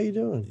room. How you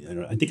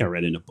doing? I think I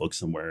read in a book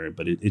somewhere,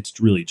 but it's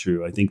really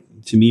true. I think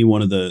to me,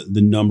 one of the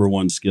number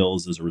one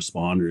skills as a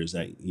responder is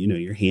that,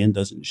 your hand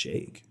doesn't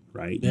shake,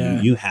 right?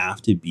 Yeah. You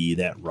have to be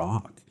that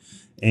rock.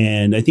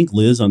 And I think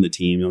Liz on the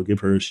team, I'll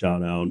give her a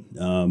shout out.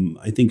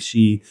 I think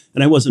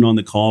and I wasn't on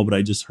the call, but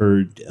I just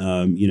heard,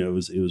 it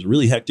was a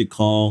really hectic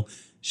call.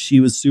 She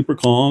was super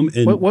calm.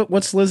 And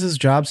what's Liz's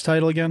jobs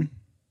title again?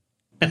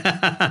 There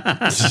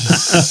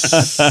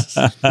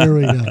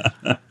we go.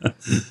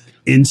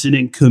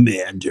 Incident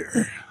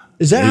commander.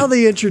 Is that how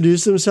they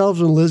introduce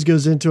themselves when Liz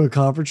goes into a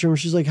conference room?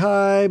 She's like,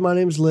 hi, my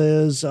name's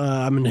Liz.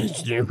 I'm an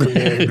incident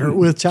commander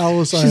with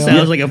Talos. She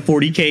sounds like a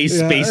 40K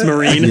space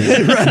marine.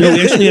 Right. No,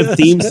 we actually have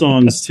theme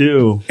songs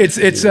too. It's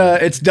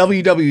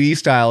WWE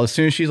style. As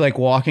soon as she's like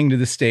walking to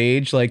the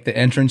stage, like the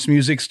entrance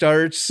music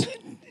starts.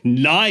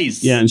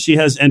 Nice. Yeah, and she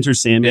has Enter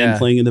Sandman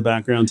playing in the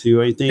background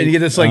too, I think. And you get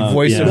this like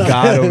voice of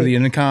God over the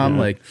intercom,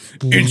 like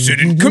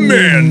Incident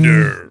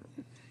Commander.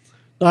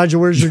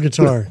 Nigel, where's your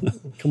guitar?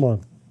 Come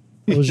on.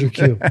 What was your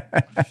cue?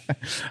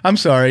 I'm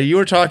sorry, you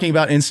were talking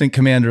about Incident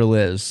Commander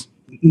Liz.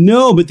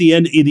 No, but the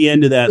end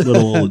of that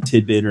little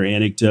tidbit or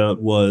anecdote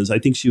was, I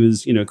think she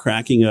was,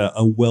 cracking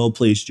a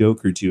well-placed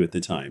joke or two at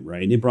the time,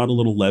 right? And it brought a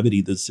little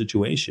levity to the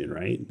situation,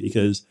 right?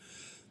 Because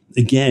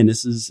again,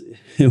 this is,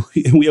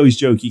 we always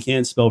joke, you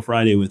can't spell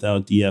Friday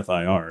without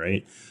DFIR,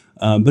 right?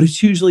 But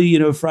it's usually,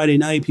 Friday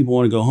night, people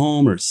want to go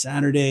home, or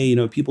Saturday,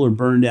 people are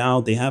burned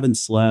out, they haven't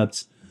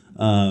slept.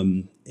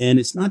 And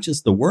it's not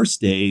just the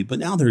worst day, but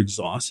now they're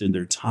exhausted,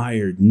 they're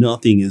tired,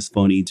 nothing is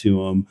funny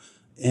to them.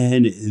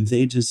 And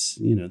they just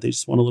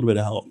want a little bit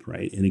of help,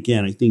 right? And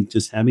again, I think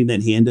just having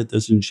that hand that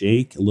doesn't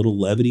shake, a little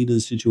levity to the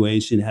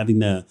situation, having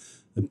the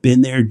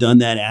been there, done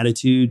that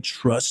attitude,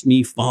 trust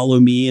me, follow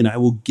me, and I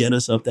will get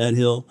us up that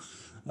hill.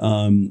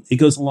 It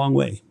goes a long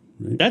way.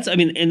 Right?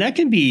 And that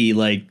can be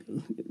like,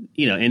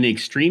 in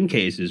extreme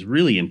cases,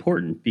 really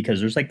important, because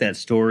there's like that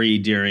story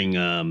during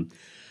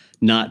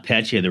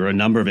NotPetya. There were a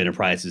number of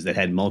enterprises that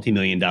had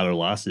multi-million-dollar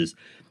losses.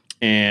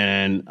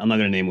 And I'm not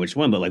going to name which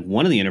one, but like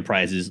one of the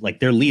enterprises, like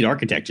their lead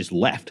architect just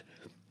left.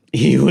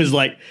 He was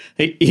like,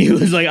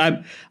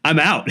 I'm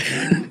out.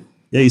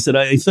 Yeah, he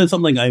said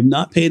something like, I'm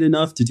not paid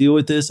enough to deal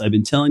with this. I've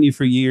been telling you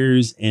for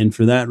years, and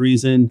for that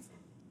reason,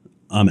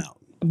 I'm out.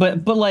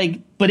 But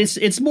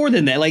it's more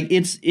than that. Like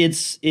it's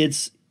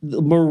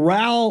the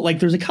morale. Like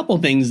there's a couple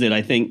of things that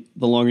I think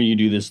the longer you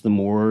do this, the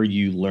more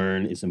you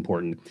learn is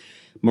important.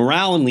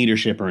 Morale and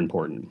leadership are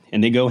important,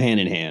 and they go hand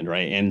in hand,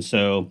 right? And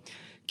so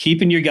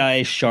keeping your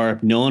guys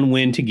sharp, knowing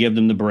when to give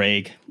them the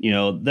break,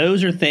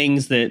 those are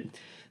things that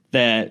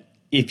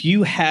if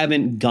you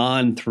haven't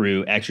gone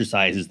through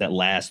exercises that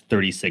last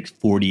 36,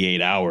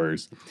 48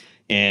 hours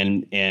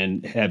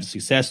and have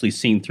successfully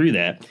seen through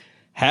that,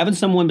 having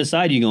someone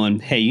beside you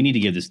going, hey, you need to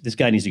give this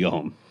guy needs to go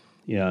home.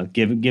 Yeah,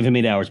 give him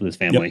 8 hours with his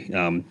family.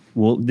 Yep.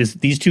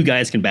 These two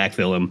guys can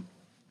backfill him.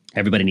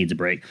 Everybody needs a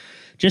break.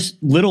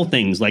 Just little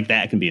things like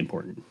that can be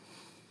important.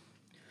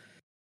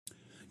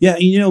 Yeah,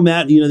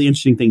 Matt, the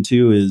interesting thing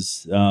too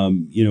is,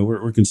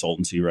 we're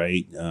consultancy,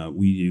 right?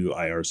 We do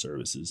IR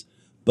services,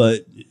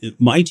 but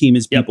my team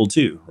is people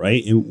too,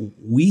 right? And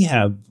we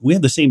have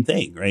the same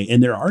thing, right?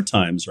 And there are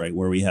times, right,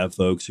 where we have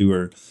folks who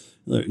are,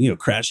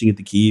 crashing at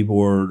the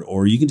keyboard,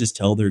 or you can just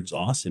tell they're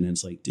exhausted, and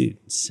it's like, dude,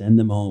 send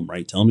them home,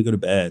 right? Tell them to go to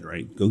bed,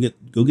 right? Go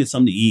get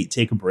something to eat,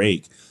 take a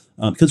break,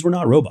 because we're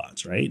not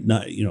robots, right?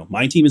 Not,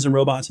 my team isn't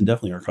robots, and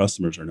definitely our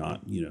customers are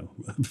not,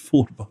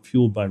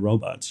 fueled by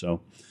robots.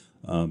 So,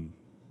 I don't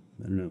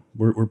know.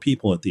 We're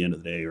people at the end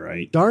of the day,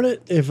 right? Darn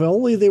it! If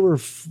only they were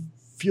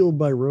fueled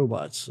by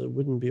robots, it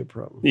wouldn't be a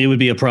problem. It would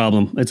be a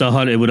problem. It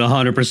would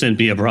 100%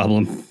 be a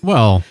problem.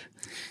 Well,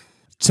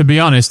 to be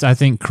honest, I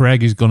think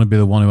Craig is going to be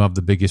the one who have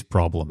the biggest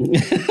problem.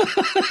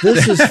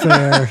 This is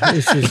fair.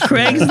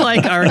 Craig's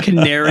like our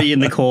canary in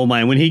the coal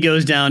mine. When he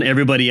goes down,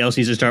 everybody else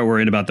needs to start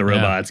worrying about the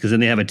robots, because then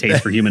they have a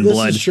taste for human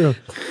blood. This is true.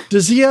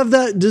 Does he have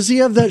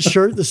that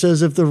shirt that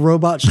says, "If the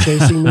robot's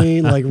chasing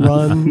me, like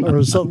run,"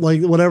 or something,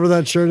 like whatever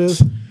that shirt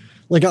is?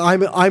 Like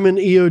I'm an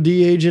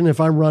EOD agent. If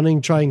I'm running,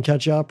 try and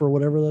catch up, or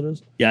whatever that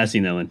is. Yeah, I've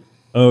seen that one.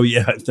 Oh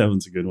yeah, that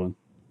one's a good one.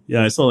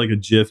 Yeah, I saw like a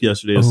GIF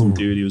yesterday of some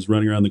dude. He was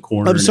running around the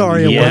corner. I'm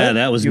sorry. Yeah, what?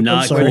 that was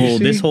not cool.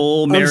 This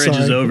whole marriage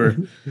is over.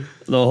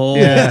 The whole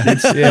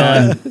it's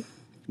done.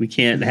 We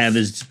can't have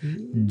this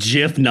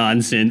GIF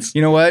nonsense.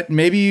 You know what?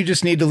 Maybe you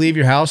just need to leave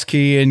your house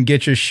key and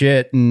get your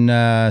shit and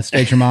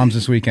stay at your mom's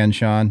this weekend,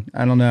 Sean.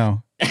 I don't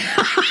know. He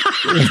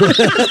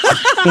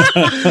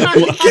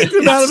kicked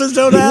him out of his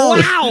own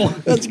house. Wow,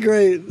 that's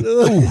great.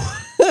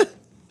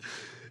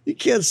 You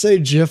can't say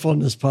GIF on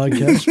this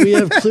podcast. We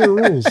have clear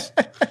rules.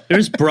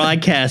 There's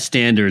broadcast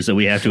standards that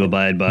we have to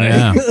abide by.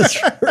 Yeah.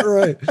 That's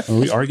right. Are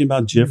we arguing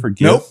about GIF or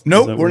GIF?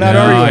 Nope. We're not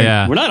arguing.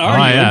 Yeah. We're not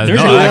arguing.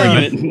 There's no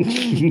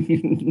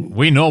argument.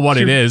 We know what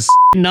it is.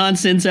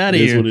 Nonsense out of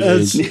here.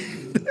 That's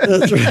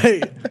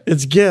right.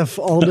 It's GIF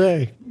all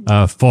day.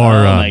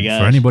 For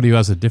anybody who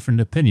has a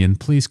different opinion,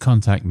 please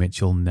contact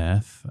Mitchell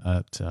Neff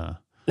at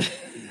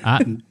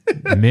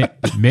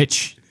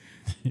Mitch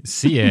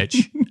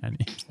CH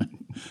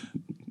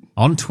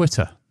on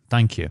Twitter.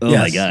 Thank you. Oh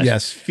my gosh.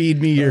 Yes.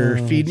 Feed me your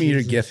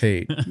GIF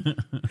hate.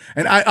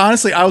 And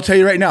I'll tell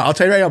you right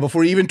now,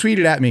 before you even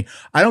tweeted at me,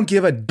 I don't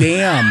give a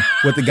damn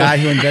what the guy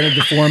who invented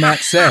the format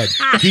said.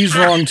 He's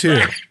wrong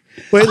too.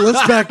 Wait,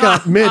 let's back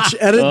up. Mitch,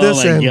 edit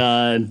this in. Oh my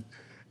God.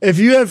 If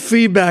you have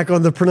feedback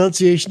on the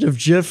pronunciation of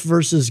GIF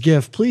versus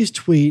GIF, please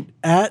tweet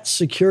at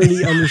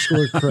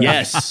security_Craig.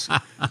 Yes.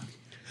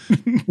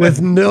 With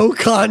no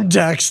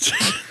context.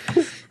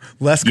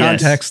 Less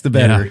context, the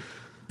better. Yeah.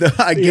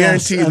 I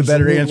guarantee the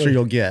better answer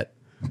you'll get.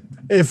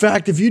 In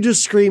fact, if you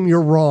just scream,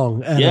 "You're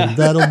wrong," Adam,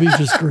 that'll be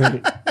just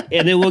great.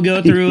 And then we'll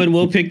go through and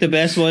we'll pick the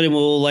best one, and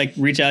we'll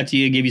reach out to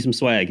you and give you some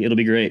swag. It'll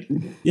be great.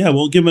 Yeah,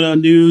 we'll give it a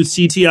new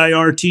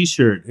CTIR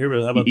T-shirt. Here,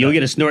 how about You'll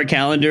get a snort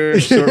calendar,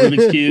 snort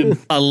Rubik's Cube,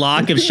 a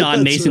lock of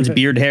Sean Mason's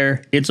beard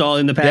hair. It's all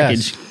in the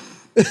package.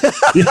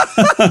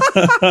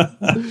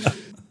 Yes.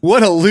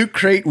 What a loot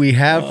crate we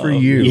have for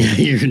you. Yeah,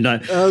 you're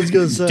not. I was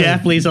going to say.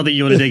 Definitely something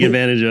you want to take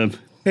advantage of.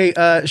 Hey,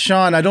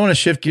 Sean, I don't want to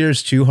shift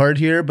gears too hard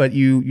here, but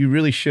you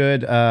really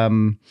should,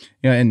 and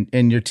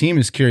your team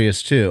is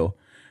curious too.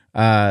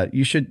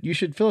 You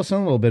should fill us in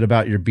a little bit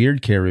about your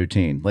beard care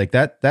routine. Like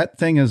that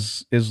thing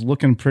is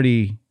looking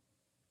pretty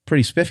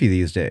spiffy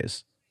these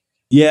days.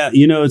 Yeah,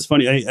 it's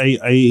funny.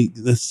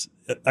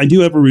 I do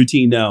have a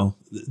routine now.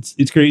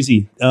 It's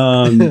crazy.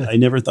 I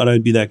never thought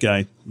I'd be that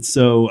guy.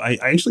 So I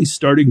actually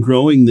started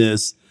growing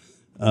this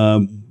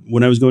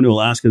when I was going to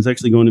Alaska. I was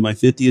actually going to my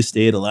 50th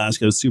stay at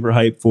Alaska. I was super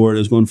hyped for it. I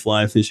was going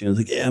fly fishing. I was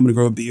like, yeah, I'm going to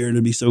grow a beard.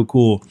 It'd be so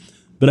cool.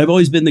 But I've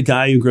always been the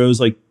guy who grows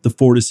like the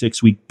 4 to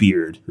 6 week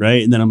beard,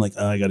 right? And then I'm like,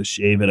 I got to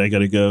shave it. I got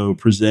to go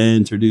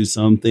present or do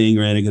something,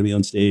 right? I got to be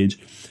on stage.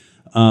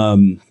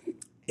 And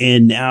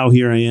now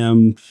here I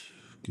am,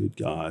 good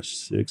gosh,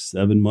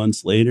 6-7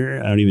 months later.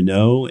 I don't even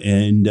know.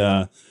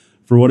 And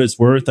for what it's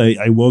worth,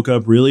 I woke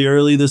up really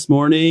early this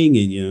morning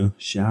and,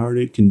 showered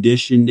it,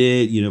 conditioned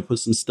it, put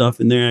some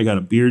stuff in there. I got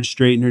a beard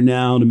straightener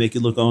now to make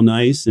it look all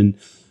nice. And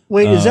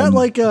wait, is that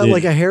like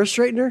a hair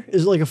straightener?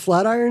 Is it like a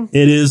flat iron?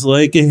 It is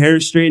like a hair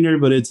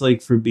straightener, but it's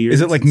like for beards.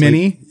 Is it like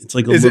mini? It's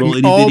like a little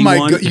itty bitty oh my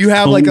one. God. You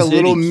have like a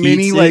little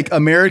mini, it. like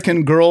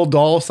American Girl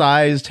doll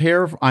sized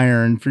hair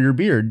iron for your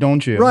beard,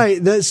 don't you?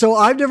 Right. So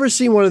I've never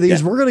seen one of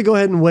these. Yeah. We're going to go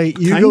ahead and wait.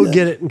 You go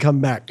get it and come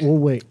back. We'll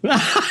wait.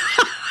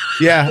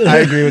 Yeah, I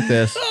agree with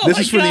this. This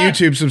is for the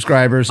YouTube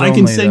subscribers. I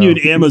can send you an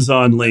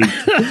Amazon link.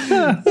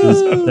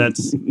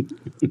 That's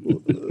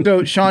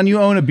so, Sean, you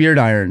own a beard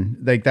iron.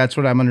 Like that's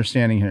what I'm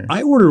understanding here.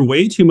 I order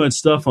way too much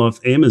stuff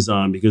off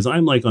Amazon because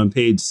I'm like on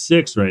page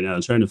 6 right now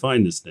trying to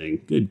find this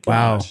thing. Good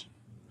gosh. Wow.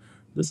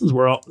 This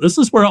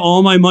is where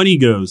all my money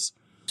goes.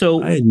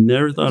 So I had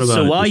never thought about it.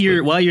 So while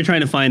you're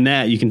trying to find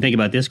that, you can think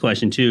about this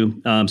question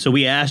too. So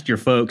we asked your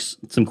folks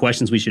some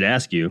questions we should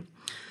ask you.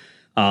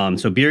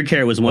 So beard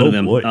care was one of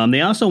them.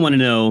 They also want to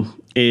know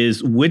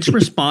is which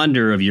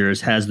responder of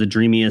yours has the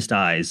dreamiest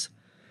eyes?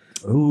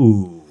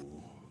 Ooh.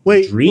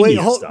 Wait,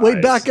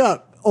 back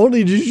up.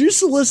 Only did you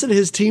solicit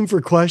his team for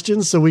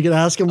questions so we could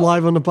ask him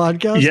live on the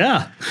podcast?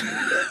 Yeah.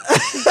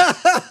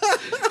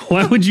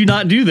 Why would you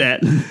not do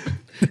that?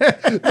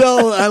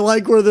 No, I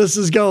like where this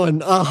is going.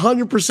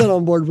 100%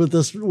 on board with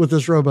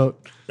this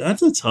rowboat.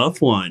 That's a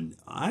tough one.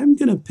 I'm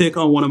gonna pick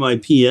on one of my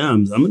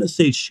PMs. I'm gonna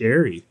say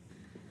Sherry.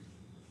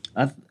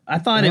 I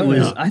thought it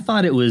was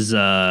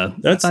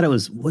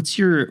what's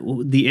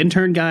the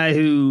intern guy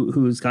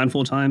who's gone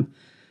full time?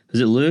 Is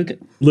it Luke?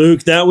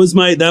 Luke, that was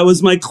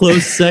my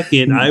close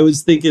second. I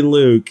was thinking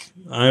Luke.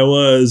 He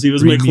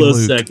was my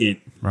close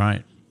second.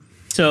 Right.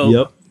 So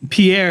Yep.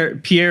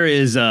 Pierre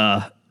is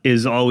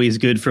always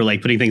good for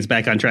like putting things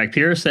back on track.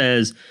 Pierre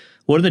says,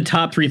 what are the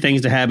top 3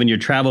 things to have in your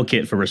travel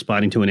kit for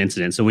responding to an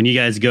incident? So when you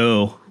guys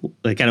go,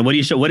 like, kind of, what do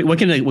you show? What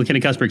can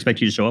a customer expect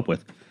you to show up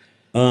with?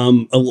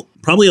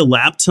 Probably a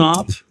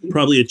laptop,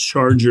 probably a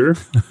charger.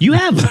 You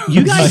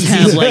guys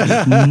have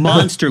like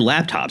monster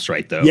laptops,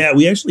 right? Though. Yeah,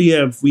 we actually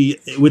have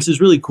which is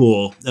really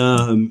cool.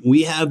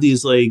 We have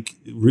these like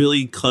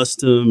really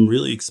custom,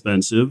 really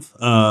expensive,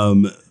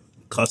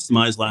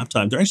 customized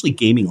laptops. They're actually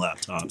gaming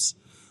laptops,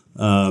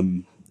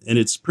 and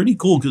it's pretty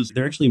cool because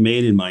they're actually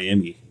made in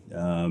Miami.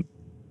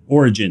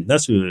 Origin,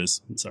 that's who it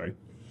is. I'm sorry.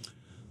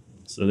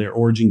 So they're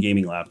Origin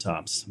gaming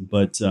laptops.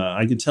 But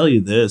I can tell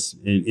you this,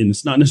 and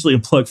it's not necessarily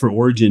a plug for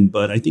Origin,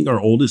 but I think our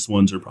oldest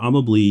ones are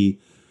probably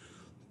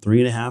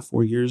 3.5,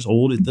 4 years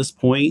old at this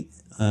point,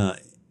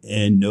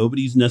 and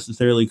nobody's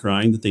necessarily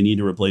crying that they need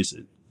to replace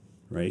it,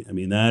 right? I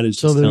mean, that is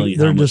just telling you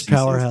how they're much just these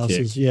things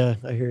powerhouses. kick. Yeah,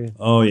 I hear you.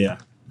 Oh, yeah.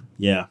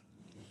 Yeah.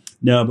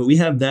 No, but we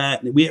have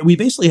that. We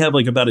basically have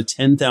like about a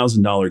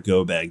 $10,000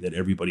 go bag that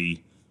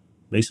everybody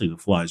basically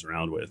flies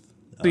around with.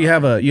 So you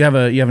have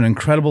an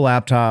incredible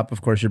laptop.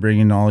 Of course, you're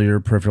bringing all your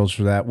peripherals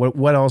for that.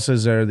 What else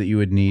is there that you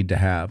would need to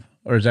have,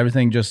 or is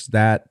everything just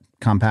that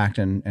compact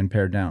and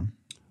pared down?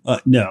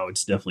 No,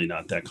 it's definitely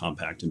not that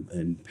compact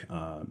and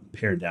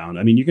pared down.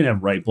 I mean, you can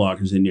have write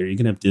blockers in there. You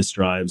can have disk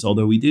drives,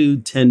 although we do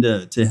tend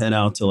to head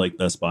out to like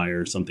Best Buy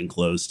or something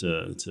close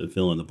to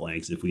fill in the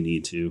blanks if we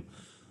need to.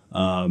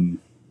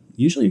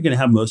 Usually you're going to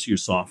have most of your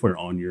software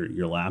on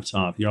your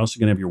laptop. You're also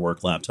going to have your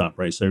work laptop,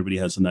 right? So everybody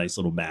has a nice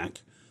little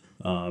Mac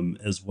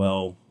as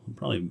well.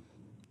 Probably,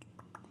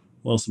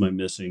 what else am I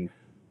missing?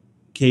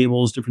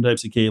 Cables, different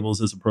types of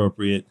cables as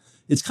appropriate.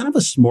 It's kind of a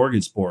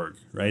smorgasbord,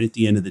 right, at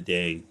the end of the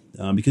day,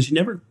 because you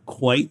never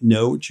quite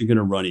know what you're going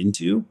to run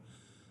into.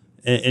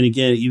 And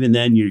again, even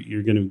then,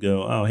 you're going to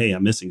go, oh, hey,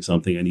 I'm missing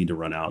something. I need to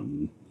run out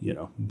and,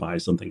 buy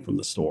something from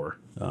the store.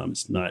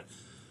 It's not...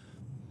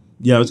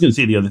 Yeah, I was going to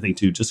say the other thing,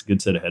 too, just a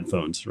good set of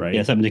headphones, right?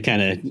 Yeah, something to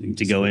kind of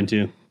to go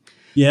into.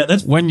 Yeah,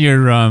 that's when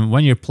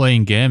you're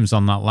playing games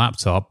on that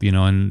laptop,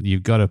 and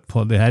you've got to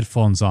put the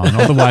headphones on.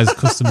 Otherwise,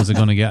 customers are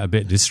going to get a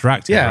bit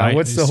distracted. Yeah, right?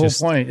 what's the whole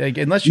point? Like,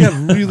 unless you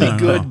have really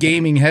good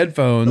gaming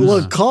headphones.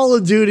 Look, Call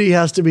of Duty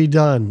has to be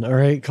done. All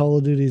right, Call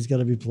of Duty's got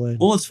to be played.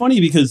 Well, it's funny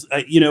because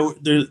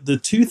the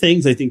two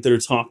things I think that are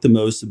talked the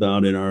most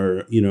about in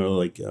our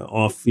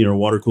off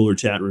water cooler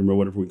chat room or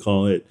whatever we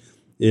call it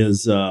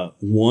is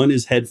one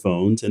is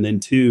headphones, and then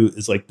two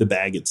is like the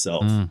bag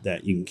itself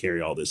that you can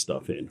carry all this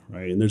stuff in,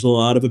 right? And there's a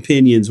lot of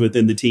opinions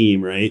within the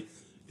team, right?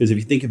 Because if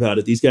you think about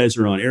it, these guys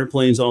are on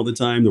airplanes all the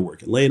time. They're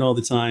working late all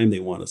the time.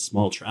 They want a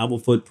small travel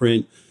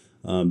footprint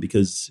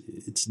because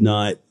it's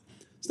not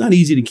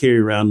easy to carry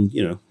around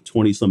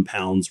 20 some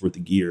pounds worth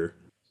of gear.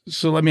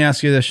 So let me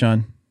ask you this,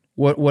 Sean.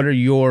 What are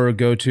your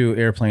go-to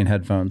airplane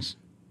headphones?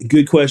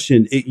 Good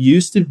question. It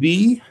used to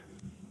be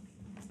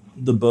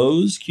the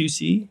Bose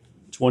QC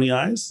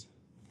 20i's,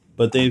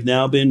 but they've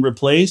now been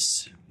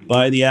replaced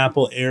by the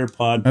Apple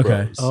AirPod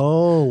Pros.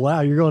 Oh,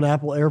 wow. You're going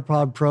Apple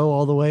AirPod Pro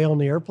all the way on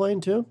the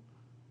airplane, too?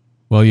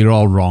 Well, you're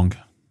all wrong.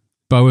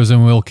 Bowers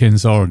and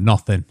Wilkins or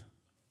nothing.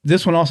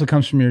 This one also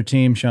comes from your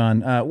team,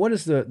 Sean. What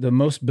is the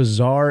most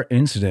bizarre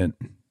incident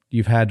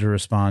you've had to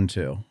respond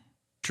to?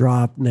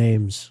 Drop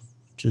names.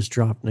 Just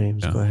drop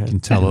names. Yeah, Go ahead. You can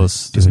tell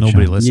us. There's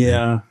nobody listening.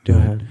 Yeah. Go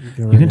ahead.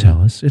 Go right You can ahead.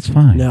 tell us. It's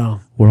fine. No.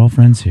 We're all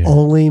friends here.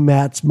 Only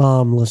Matt's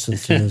mom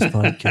listens to this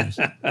podcast.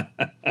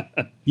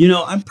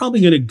 I'm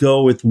probably going to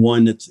go with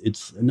one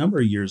it's a number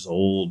of years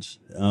old,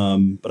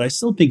 but I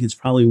still think it's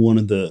probably one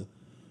of the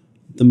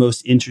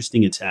most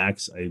interesting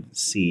attacks I've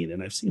seen.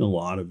 And I've seen a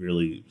lot of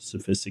really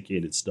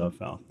sophisticated stuff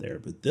out there,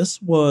 but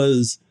this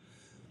was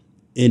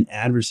an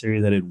adversary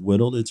that had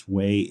whittled its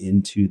way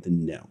into the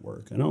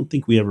network. I don't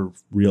think we ever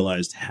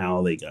realized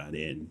how they got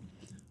in,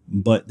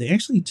 but they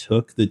actually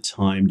took the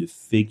time to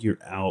figure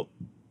out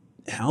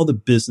how the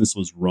business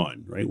was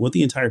run, right? What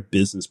the entire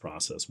business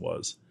process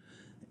was,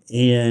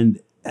 and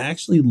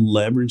actually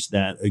leveraged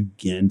that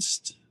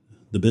against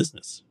the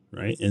business,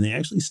 right? And they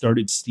actually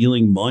started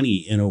stealing money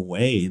in a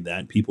way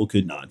that people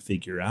could not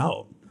figure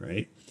out,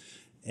 right?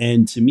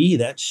 And to me,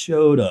 that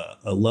showed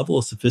a level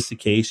of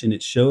sophistication.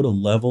 It showed a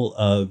level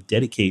of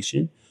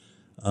dedication.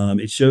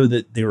 It showed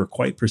that they were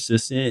quite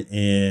persistent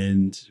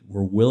and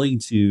were willing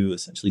to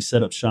essentially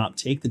set up shop,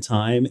 take the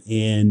time.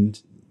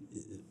 And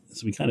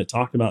as we kind of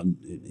talked about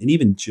and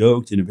even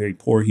joked in a very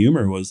poor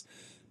humor, was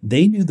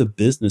they knew the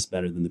business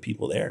better than the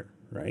people there,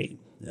 right?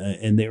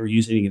 And they were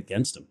using it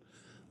against them.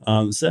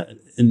 And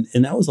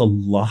that was a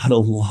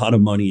lot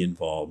of money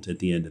involved at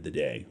the end of the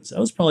day. So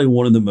that was probably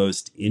one of the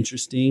most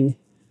interesting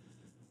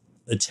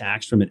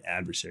attacks from an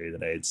adversary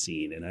that I had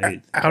seen.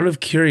 And out of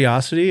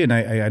curiosity, and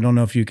I don't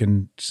know if you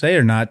can say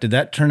or not, did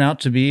that turn out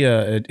to be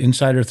an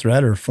insider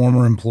threat or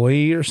former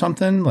employee or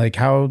something? Like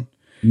how?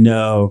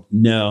 No.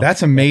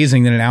 That's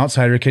amazing that an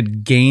outsider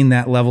could gain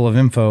that level of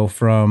info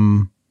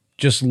from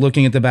just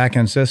looking at the back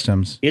end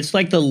systems. It's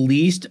like the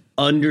least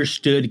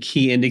understood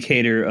key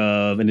indicator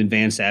of an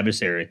advanced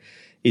adversary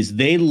is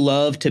they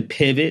love to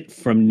pivot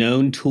from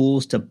known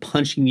tools to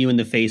punching you in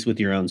the face with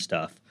your own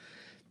stuff.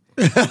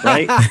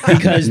 Right?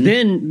 Because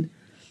then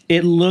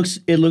it looks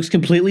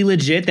completely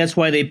legit. That's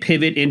why they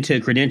pivot into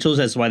credentials.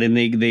 That's why then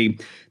they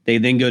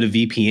then go to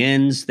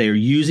VPNs. They're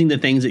using the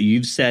things that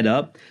you've set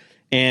up.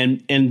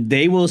 And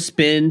they will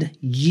spend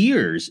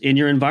years in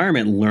your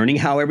environment learning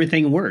how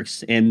everything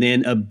works and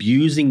then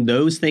abusing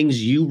those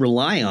things you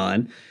rely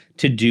on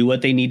to do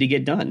what they need to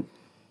get done.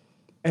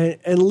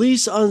 And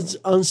least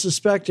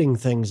unsuspecting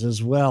things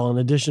as well, in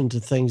addition to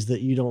things that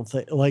you don't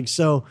think. Like,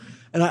 so,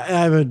 and I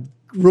have a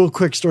real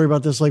quick story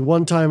about this. Like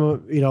one time,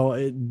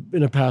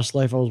 in a past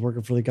life, I was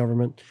working for the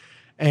government,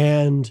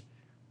 and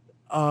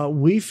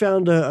we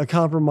found a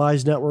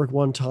compromised network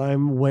one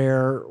time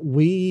where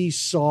we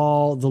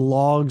saw the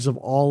logs of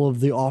all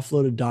of the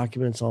offloaded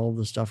documents, all of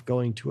the stuff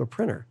going to a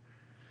printer.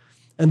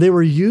 And they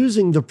were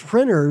using the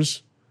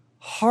printer's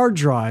hard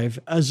drive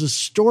as a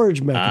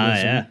storage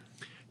mechanism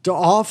to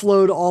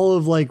offload all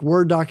of like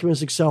Word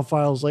documents, Excel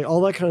files, like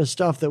all that kind of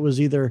stuff that was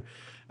either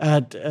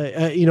at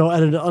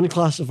an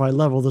unclassified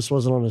level. This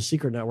wasn't on a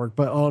secret network,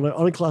 but on an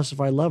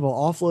unclassified level,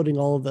 offloading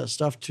all of that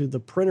stuff to the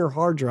printer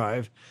hard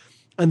drive.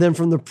 And then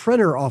from the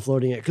printer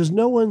offloading it, because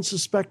no one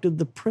suspected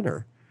the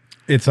printer.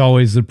 It's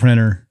always the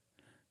printer.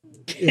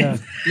 Yeah.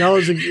 No,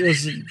 it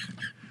was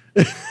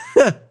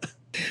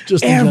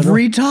just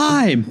every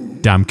time.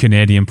 Damn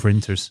Canadian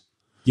printers.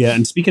 Yeah,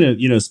 and speaking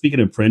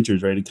of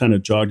printers, right? It kind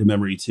of jogged a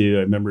memory too.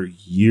 I remember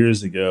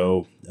years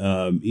ago,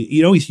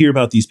 you always hear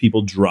about these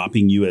people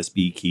dropping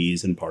USB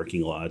keys in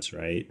parking lots,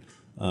 right?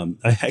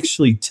 I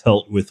actually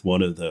dealt with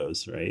one of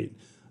those, right?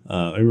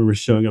 I remember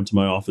showing up to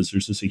my office.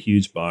 There's just a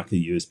huge box of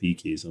USB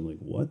keys. I'm like,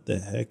 what the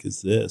heck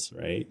is this,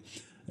 right?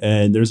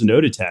 And there's a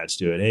note attached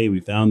to it. Hey, we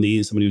found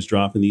these. Somebody was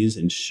dropping these.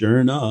 And sure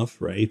enough,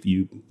 right, if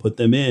you put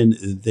them in,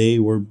 they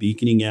were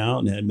beaconing out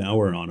and had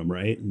malware on them,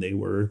 right? And they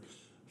were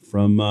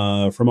from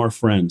our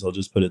friends. I'll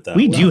just put it that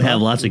way. We do have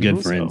lots of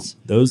good friends.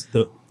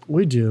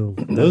 We do.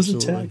 Those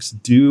Absolutely. attacks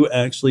do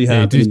actually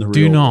happen in the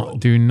real world.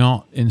 Do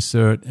not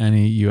insert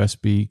any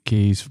USB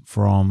keys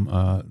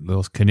from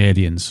those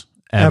Canadians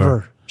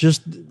ever.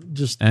 Just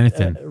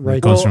Anything.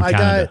 right. Goes Well, from I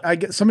Canada.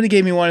 got somebody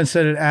gave me one and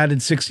said it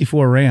added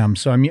 64 RAM.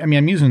 So I'm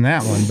using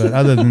that one, but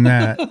other than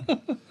that,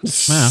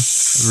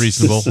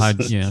 Reasonable.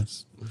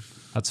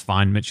 That's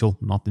fine, Mitchell.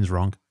 Nothing's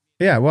wrong.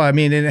 yeah. Well, I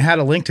mean, it had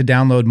a link to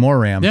download more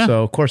RAM, Yeah.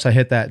 so of course I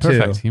hit that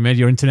Perfect. too. You made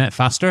your internet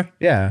faster?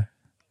 Yeah.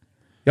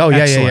 Oh yeah,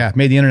 Excellent. yeah.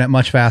 Made the internet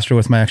much faster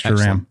with my extra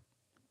Excellent.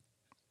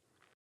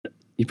 RAM.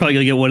 You're probably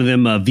going to get one of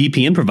them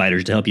VPN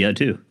providers to help you out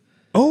too.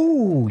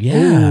 Oh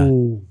yeah.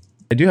 Ooh.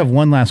 I do have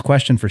one last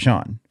question for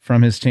Sean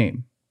from his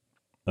team.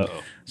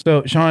 Uh-oh.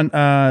 So, Sean,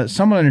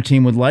 someone on your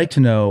team would like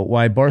to know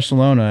why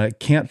Barcelona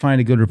can't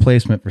find a good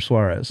replacement for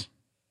Suarez.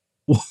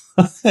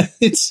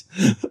 It's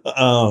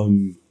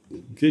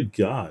good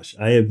gosh,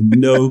 I have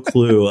no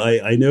clue.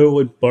 I know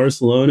what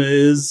Barcelona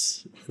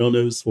is. I don't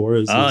know who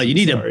Suarez is. Oh, you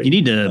need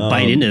to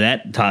bite into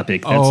that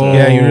topic. That's,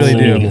 Yeah, you really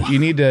do. You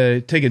need to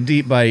take a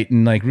deep bite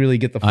and like really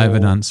get the full. I have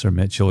an answer,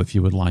 Mitchell, if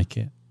you would like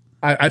it.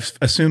 I've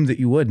assumed that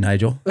you would,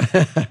 Nigel.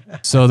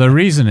 So the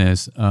reason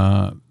is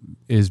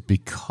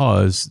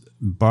because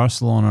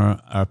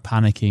Barcelona are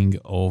panicking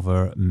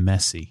over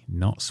Messi,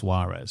 not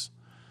Suarez,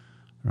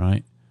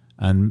 right?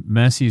 And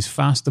Messi is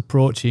fast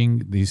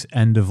approaching this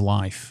end of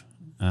life,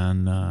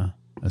 and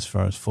as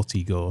far as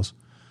footy goes,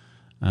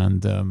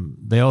 and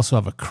they also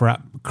have a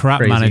crap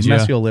Crazy. manager.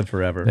 Messi will live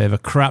forever. They have a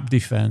crap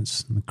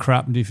defense, a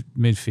crap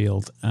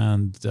midfield,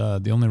 and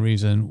the only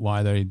reason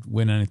why they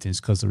win anything is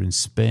because they're in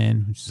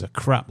Spain, which is a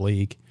crap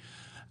league,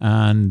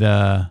 and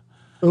the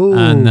Hot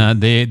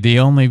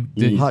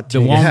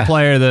one take.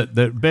 player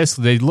that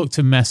basically they look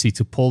to Messi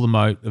to pull them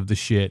out of the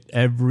shit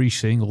every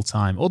single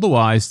time.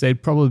 Otherwise,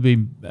 they'd probably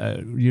be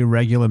your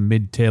regular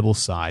mid-table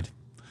side.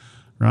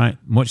 Right,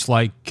 much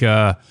like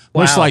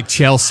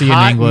Chelsea in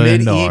Hot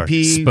England or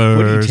mid-EP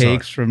Spurs. footy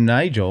takes from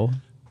Nigel.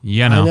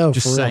 You I know, know,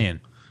 just for real. saying.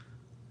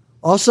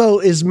 Also,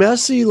 is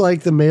Messi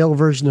like the male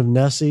version of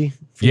Nessie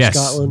from Yes,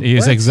 Scotland? he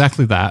is What?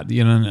 exactly that.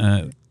 You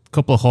know, a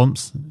couple of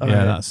humps.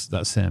 Yeah, right.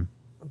 that's him.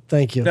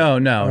 Thank you. No, All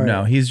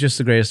right. He's just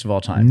the greatest of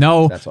all time.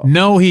 No, That's all.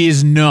 no, he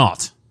is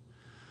not.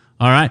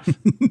 All right.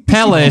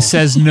 Pele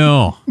says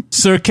no.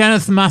 Sir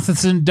Kenneth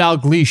Matheson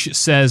Dalglish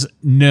says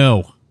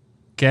no.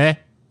 Okay?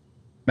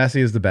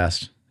 Messi is the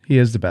best. He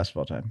is the best of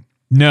all time.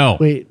 No.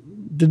 Wait,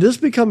 did this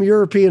become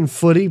European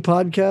footy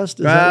podcast?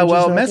 Is that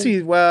what Well, just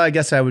happened? Messi, well, I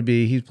guess that would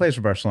be, he plays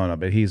for Barcelona,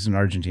 but he's an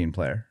Argentine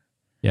player.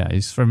 Yeah,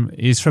 he's from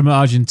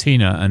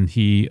Argentina, and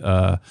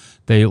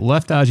they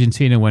left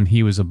Argentina when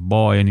he was a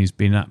boy, and he's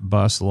been at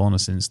Barcelona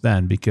since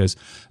then. Because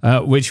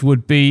which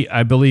would be,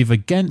 I believe,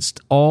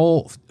 against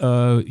all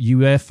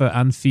UEFA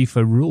and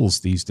FIFA rules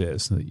these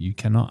days. That you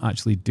cannot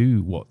actually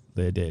do what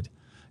they did.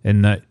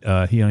 In that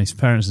he and his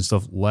parents and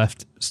stuff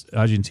left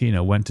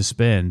Argentina, went to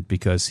Spain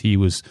because he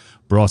was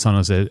brought on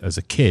as a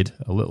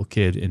little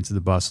kid into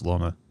the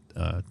Barcelona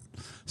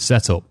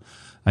setup,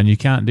 and you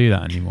can't do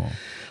that anymore.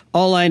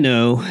 All I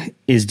know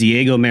is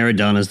Diego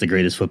Maradona is the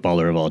greatest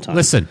footballer of all time.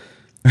 Listen.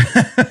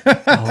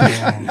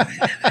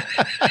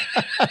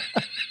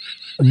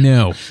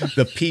 No.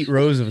 The Pete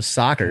Rose of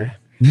soccer.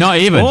 Not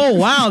even. Oh,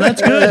 wow,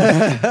 that's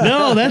good.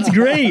 No, that's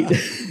great.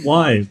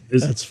 Why?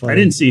 That's funny. I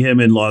didn't see him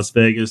in Las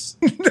Vegas.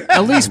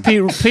 At least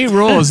Pete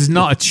Rose is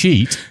not a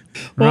cheat,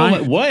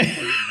 right? Oh, what?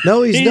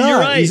 No, he's You're not.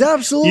 right. He's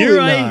absolutely You're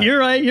right. not. You're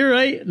right. You're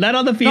right. Not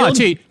on the field. Not a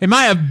cheat. He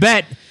might have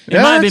bet. He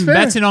Yeah, might have that's been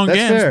fair. betting on That's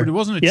games, fair. but it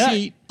wasn't a Yeah.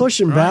 cheat.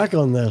 Pushing back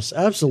on this.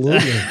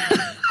 Absolutely.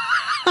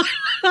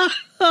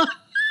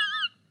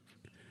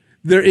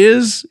 There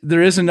is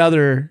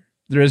another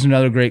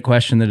great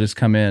question that has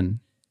come in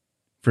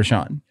for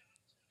Sean.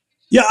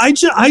 Yeah, I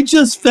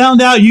just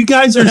found out you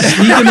guys are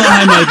sneaking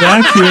behind my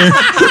back here.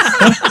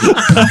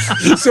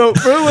 So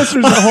for the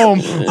listeners at home,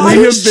 I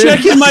was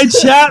checking my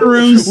chat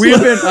rooms. we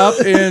have been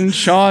up in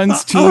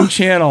Sean's team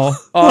channel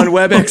on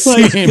WebEx Oh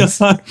my Teams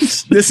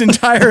gosh. this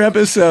entire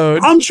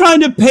episode. I'm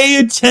trying to pay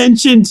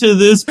attention to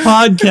this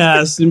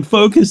podcast and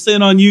focus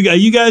in on you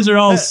guys. You guys are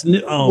all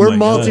We're my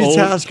God.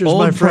 multitaskers, Old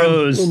my friend.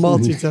 pros. We're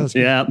multitaskers.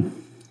 Yeah.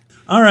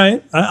 All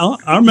right, I'll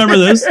remember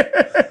this.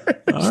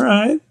 All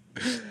right.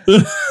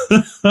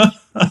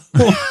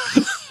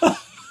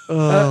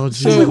 Oh, I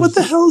was like, what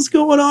the hell is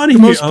going on here?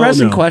 The most Oh,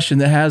 pressing no. question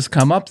that has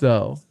come up,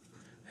 though,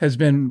 has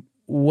been,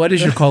 what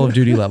is your Call of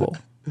Duty level?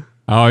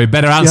 Oh, you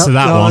better answer Yep,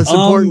 that no, one. it's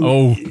important.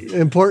 Oh,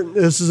 Important.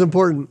 This is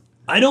important.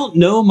 I don't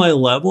know my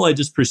level. I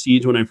just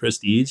prestige when I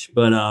prestige,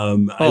 but I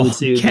would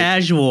say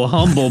Casual,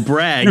 humble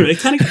brag. it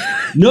kind of.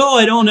 No,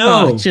 I don't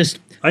know. Oh, just,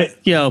 I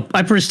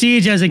I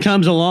prestige as it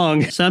comes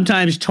along.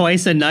 Sometimes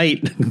twice a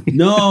night.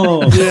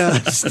 no. Yeah,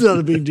 it's not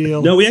a big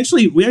deal. No, we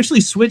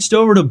actually switched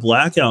over to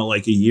Blackout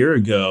like a year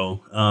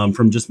ago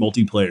from just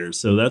multiplayer.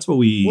 So that's what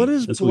we. What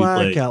is that's what we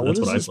play. Blackout? What That's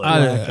is what I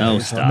this play. Blackout? Oh,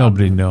 stop.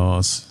 nobody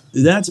knows.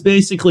 That's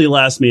basically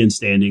last man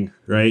standing,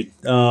 right?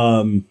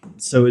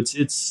 So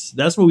it's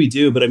that's what we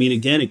do. But I mean,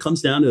 again, it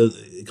comes down to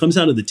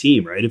the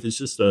team, right? If it's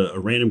just a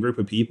random group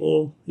of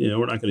people, we're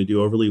not going to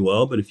do overly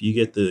well. But if you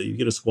get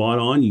a squad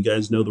on, you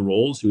guys know the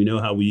roles. We know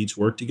how we each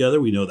work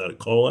together. We know that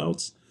call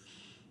outs.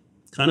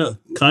 Kind of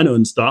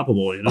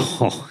unstoppable,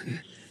 Oh,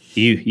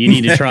 you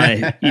need to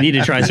try. You need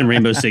to try some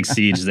Rainbow Six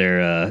Siege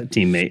there,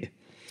 teammate.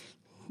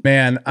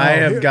 Man, I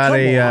have got come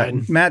a...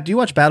 on. Matt, do you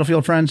watch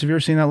Battlefield Friends? Have you ever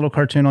seen that little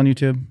cartoon on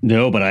YouTube?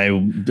 No, but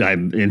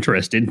I'm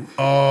interested.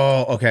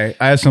 Oh, okay.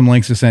 I have some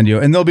links to send you,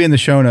 and they'll be in the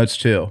show notes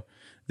too.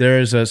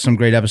 There's some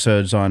great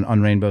episodes on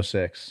Rainbow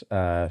Six,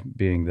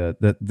 being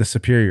the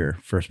superior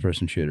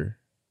first-person shooter.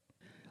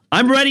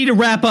 I'm ready to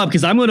wrap up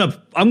because I'm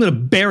gonna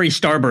bury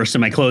Starburst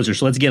in my closer.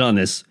 So let's get on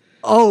this.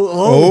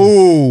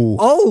 Oh,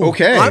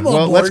 okay. I'm on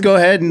Well, let's board. go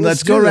ahead and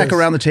let's go do back this.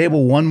 around the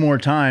table one more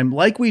time,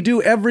 like we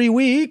do every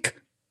week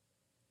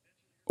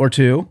or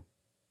two,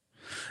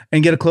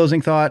 and get a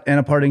closing thought and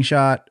a parting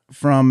shot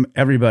from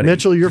everybody.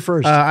 Mitchell, you're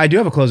first. I do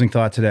have a closing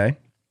thought today.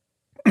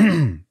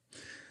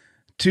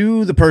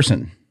 To the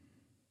person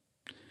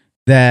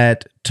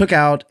that took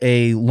out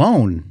a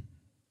loan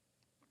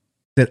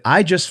that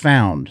I just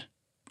found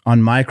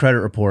on my credit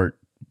report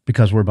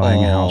because we're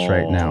buying a house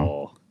right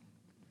now.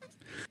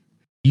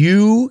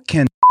 You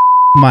can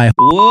my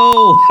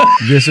Whoa.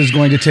 this is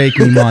going to take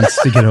me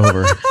months to get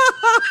over.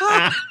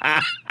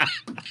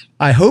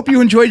 I hope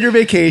you enjoyed your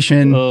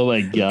vacation Oh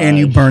my god. and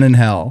you burn in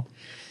hell.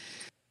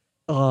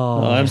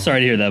 Oh, I'm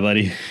sorry to hear that,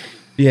 buddy.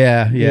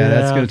 Yeah,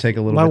 that's going to take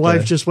a little My bit.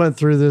 wife just went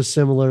through this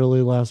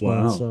similarly last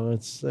Wow. month, so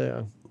it's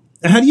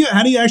How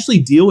do you actually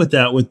deal with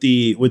that with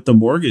the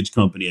mortgage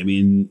company? I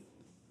mean,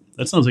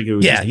 that sounds like it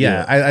was.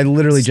 Yeah. I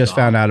literally just Stop.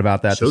 found out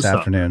about that this Showstopper.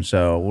 afternoon,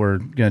 so we're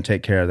going to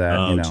take care of that.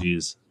 Oh, you know.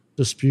 jeez.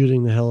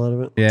 disputing the hell out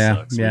of it. Yeah,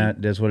 Sucks, yeah, man.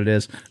 it is what it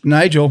is.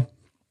 Nigel,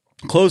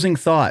 closing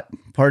thought,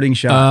 parting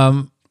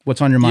shot. What's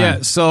on your mind?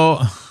 Yeah, so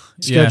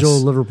Schedule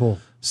yes. Liverpool.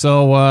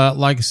 So,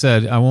 like I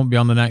said, I won't be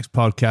on the next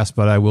podcast,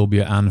 but I will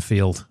be at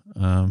Anfield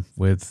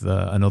with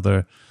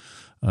another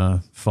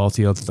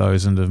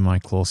 40,000 of my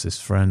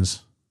closest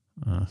friends,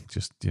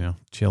 just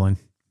chilling,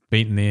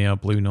 beating the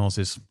blue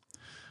noses,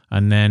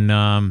 and then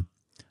and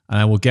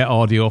I will get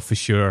audio for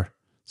sure,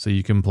 so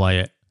you can play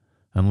it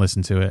and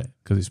listen to it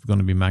because it's going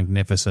to be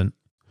magnificent.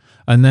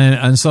 And then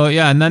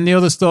the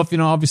other stuff,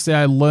 obviously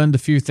I learned a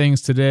few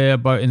things today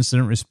about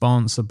incident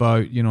response,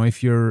 about,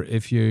 if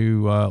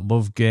you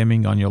love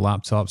gaming on your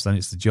laptops, then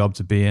it's the job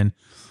to be in.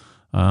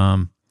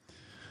 Yep.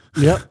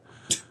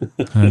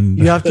 And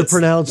You have to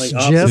pronounce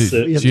like GIF.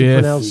 opposite. You have to GIF,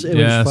 pronounce image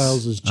yes.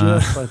 files as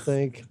GIF, I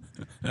think.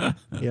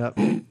 Yep.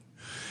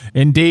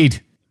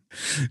 indeed.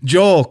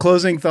 Joel,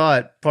 closing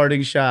thought,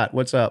 parting shot.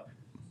 What's up?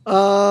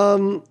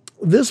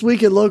 this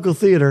week at local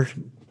theater.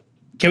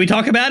 Can we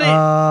talk about it?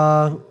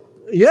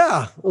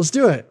 Yeah, let's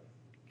do it.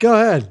 Go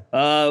ahead.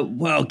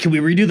 Well, can we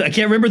redo that? I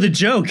can't remember the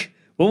joke.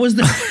 What was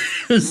the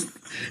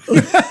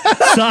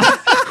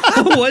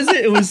what was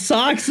it? It was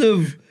socks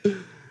of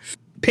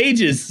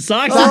pages.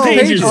 Socks of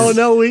pages. Oh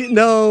no, we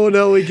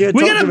can't.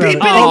 We talk gotta about beep it.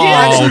 it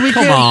again. Actually, we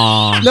come can't.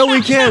 on. No,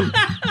 we can.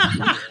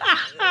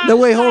 No,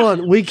 wait, hold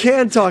on. We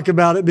can talk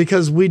about it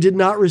because we did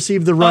not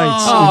receive the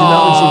rights. We did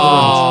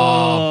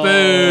not receive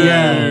the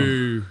rights.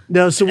 Boo.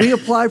 No, so we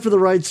applied for the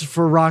rights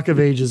for Rock of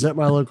Ages at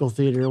my local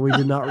theater, and we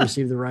did not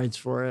receive the rights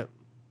for it.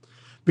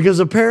 Because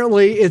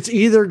apparently it's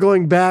either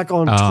going back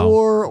on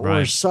tour or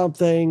right.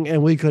 something,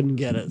 and we couldn't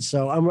get it.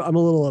 So I'm a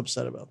little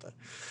upset about that.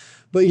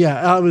 But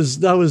yeah, I was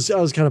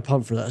kind of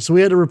pumped for that. So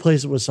we had to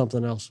replace it with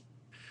something else.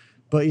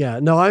 But yeah,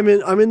 no, I'm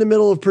in the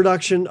middle of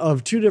production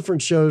of 2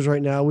 different shows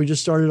right now. We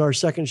just started our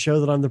second show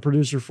that I'm the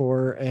producer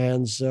for,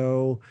 and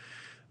so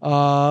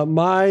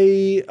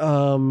my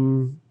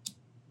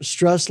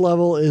stress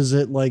level is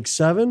at like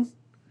 7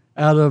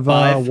 out of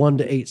 1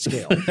 to 8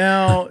 scale.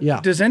 Now,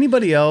 does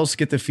anybody else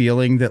get the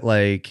feeling that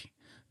like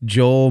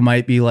Joel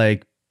might be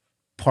like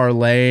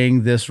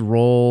parlaying this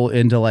role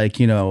into like,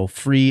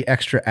 free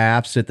extra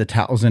apps at the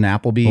Towson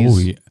Applebee's? Oh,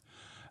 yeah.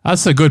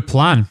 That's a good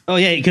plan. Oh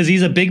yeah, because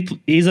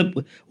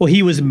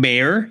he was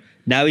mayor.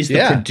 Now he's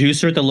the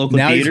producer at the local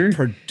Now theater. he's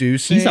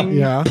producing. He's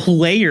a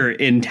player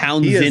in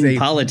Townsend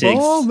politics.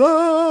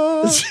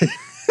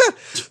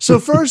 So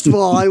first of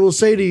all, I will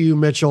say to you,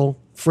 Mitchell,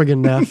 friggin'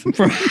 Neff.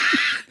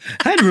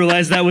 I didn't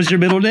realize that was your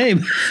middle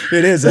name.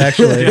 It is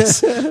actually.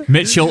 Yes.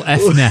 Mitchell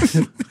F. Neff.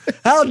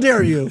 How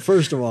dare you,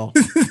 first of all.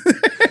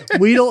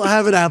 We don't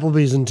have an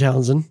Applebee's in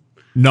Townsend.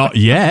 Not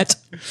yet.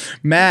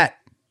 Matt.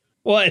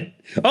 What?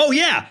 Oh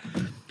yeah.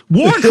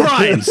 War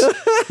crimes.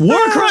 War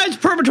crimes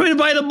perpetrated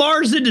by the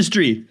Mars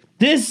industry.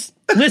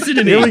 Listen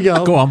to me. Here we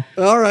go. Go on.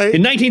 All right.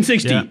 In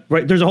 1960,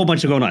 right, there's a whole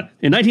bunch going on.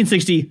 In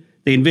 1960,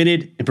 they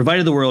invented and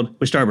provided the world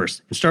with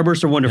Starbursts. And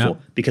Starbursts are wonderful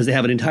because they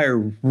have an entire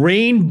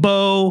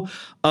rainbow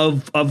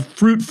of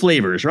fruit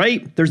flavors,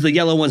 right? There's the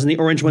yellow ones and the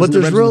orange ones. But and the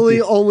there's red ones.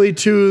 really only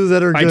 2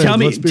 that are All good.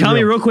 right, tell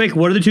me real quick,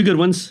 what are the 2 good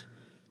ones?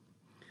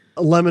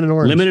 Lemon and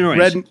orange. Lemon and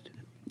orange. Red.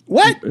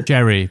 What?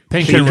 Jerry.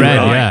 Pink and red,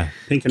 yeah.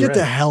 Pink and Get red.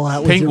 the hell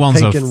out with Pink your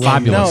ones pink are and red.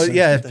 fabulous. No,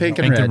 yeah, pink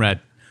and Pink red. and red.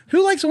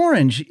 Who likes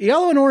orange?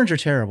 Yellow and orange are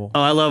terrible. Oh,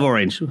 I love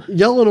orange.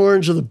 Yellow and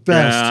orange are the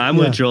best. Yeah, I'm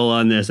with Joel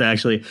on this,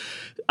 actually.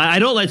 I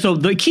don't like, so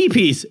the key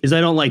piece is I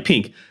don't like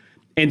pink.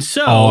 And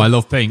so. Oh, I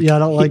love pink. Yeah, I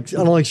don't like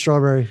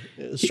strawberry.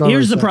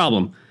 Here's the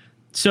problem.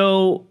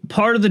 So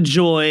part of the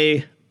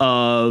joy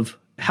of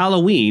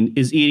Halloween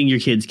is eating your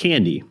kids'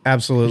 candy.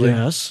 Absolutely.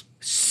 Yes.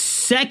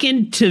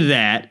 Second to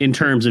that, in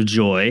terms of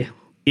joy,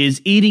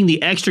 is eating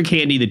the extra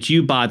candy that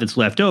you bought that's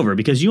left over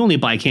because you only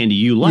buy candy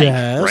you like,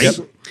 Yes. right?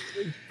 Yep.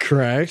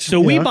 Correct.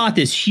 So we bought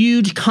this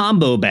huge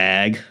combo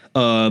bag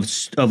of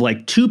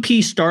like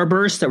 2-piece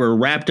Starbursts that were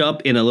wrapped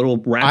up in a little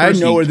wrapper. I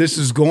know where this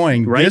is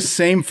going. Right? This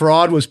same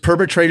fraud was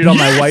perpetrated on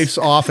my wife's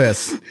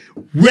office.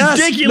 Yes.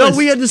 Ridiculous. No,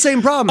 we had the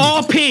same problem.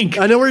 All pink.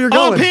 I know where you're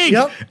going. All pink.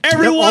 Yep.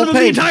 Every Yep, one all of them,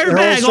 the pink. entire They're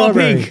all bag, all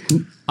strawberry.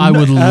 pink. I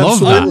would love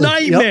Absolutely. A that.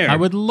 nightmare. I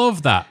would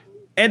love that.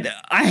 And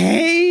I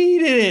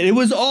hated it. It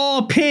was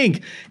all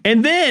pink.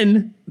 And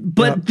then,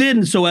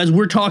 so as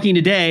we're talking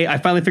today, I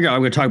finally figured out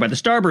I'm going to talk about the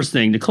Starburst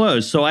thing to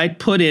close. So I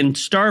put in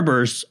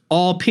Starburst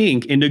all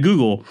pink into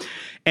Google.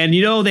 And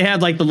they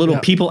have like the little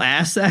people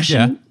ask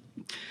session.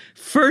 Yeah.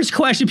 First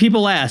question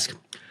people ask,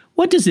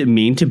 what does it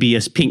mean to be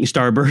a pink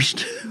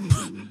Starburst?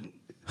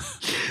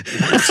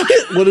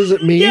 What does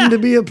it mean to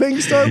be a pink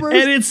Starburst?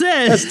 And it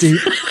says, That's deep.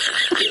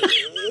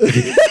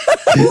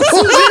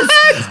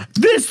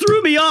 this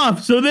threw me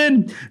off. So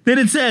then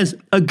it says,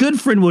 a good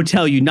friend will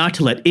tell you not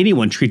to let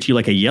anyone treat you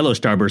like a yellow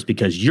Starburst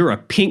because you're a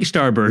pink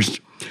Starburst.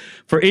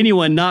 For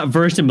anyone not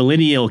versed in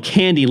millennial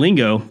candy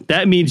lingo,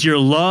 that means you're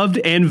loved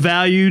and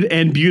valued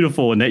and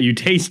beautiful and that you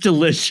taste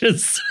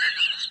delicious.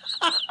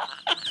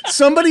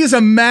 Somebody is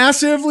a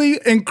massively,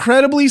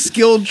 incredibly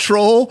skilled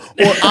troll,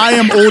 or I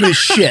am old as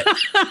shit.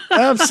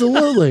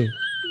 Absolutely.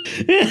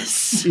 It's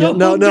so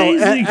No.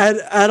 amazing.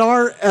 At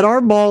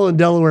our mall in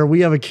Delaware,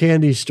 we have a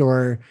candy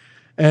store,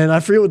 and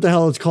I forget what the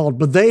hell it's called,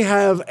 but they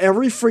have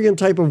every friggin'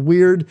 type of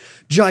weird,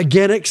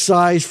 gigantic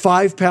size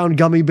 5-pound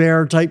gummy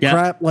bear type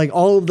crap, like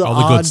all of the All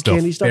the good odd stuff.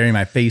 candy stuff. Burying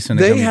my face in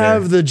a They gummy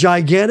have bear. the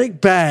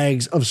gigantic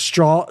bags of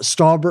strawberry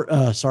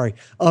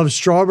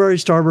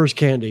Starburst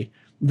candy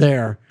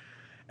there.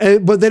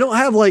 But they don't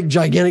have like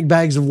gigantic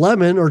bags of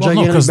lemon or Well, no,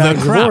 gigantic 'cause they're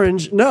bags of crap.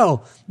 orange.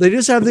 No, they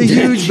just have the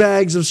huge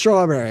bags of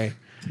strawberry.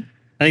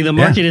 I think the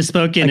market has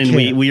spoken, and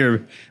can't. we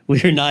are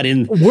not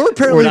in. We're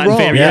apparently not in wrong.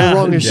 favor. We're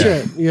wrong as Yeah.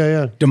 shit.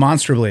 Yeah.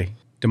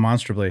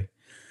 Demonstrably.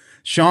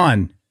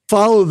 Sean,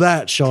 Follow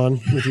that, Sean,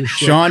 with your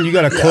shit. you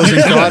got a closing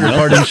thought or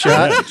parting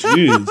shot?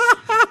 Jeez.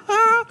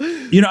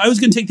 I was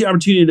going to take the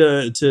opportunity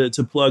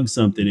to plug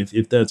something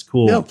if that's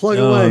cool. Yeah, plug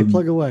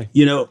away.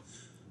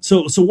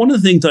 So one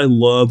of the things I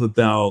love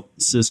about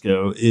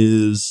Cisco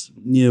is,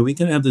 we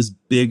kind of have this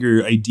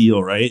bigger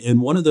ideal, right?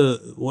 And one of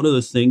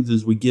the things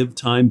is we give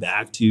time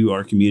back to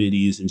our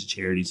communities and to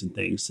charities and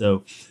things.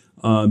 So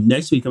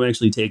Next week, I'm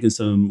actually taking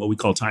some what we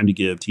call time to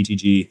give,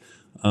 TTG,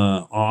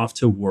 off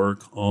to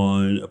work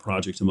on a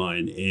project of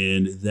mine.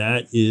 And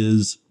that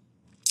is,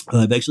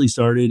 I've actually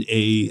started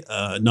a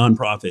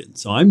nonprofit.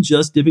 So I'm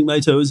just dipping my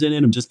toes in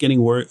it. I'm just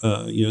getting work,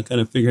 kind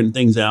of figuring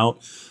things out.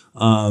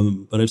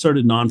 But I've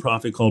started a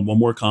nonprofit called One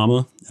More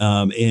Comma.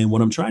 And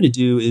what I'm trying to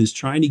do is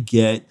trying to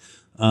get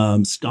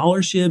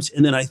scholarships,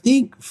 and then I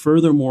think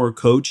furthermore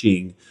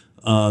coaching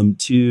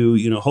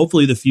to,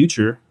 hopefully the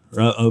future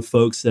of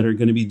folks that are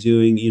going to be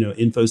doing,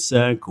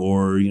 InfoSec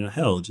or,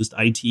 hell, just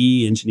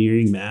IT,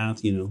 engineering,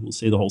 math, we'll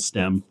say the whole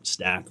STEM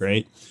stack,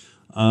 right?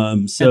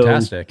 So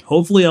Fantastic.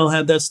 Hopefully I'll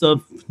have that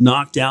stuff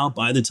knocked out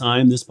by the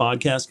time this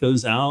podcast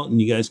goes out and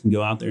you guys can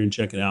go out there and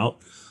check it out.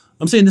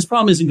 I'm saying this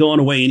problem isn't going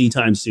away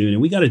anytime soon,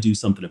 and we got to do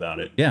something about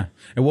it. Yeah.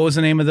 And what was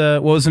the name of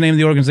the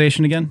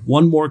organization again?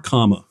 One More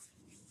Comma.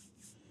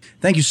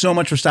 Thank you so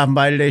much for stopping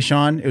by today,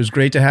 Sean. It was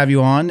great to have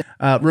you on.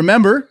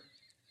 Remember,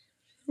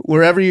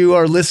 wherever you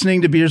are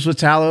listening to Beers with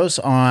Talos,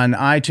 on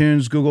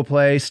iTunes, Google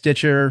Play,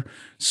 Stitcher,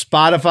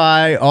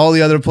 Spotify, all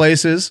the other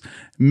places,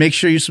 make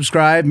sure you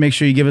subscribe. Make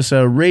sure you give us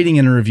a rating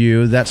and a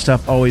review. That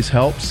stuff always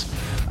helps.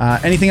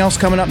 Anything else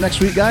coming up next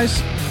week,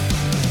 guys?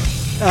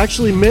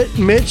 Actually,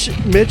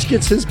 Mitch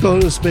gets his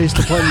bonus based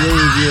upon your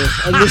review.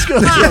 I'm just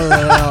going to throw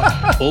that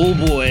out. Oh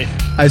boy.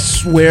 I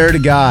swear to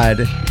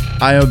God,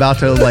 I am about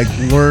to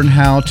learn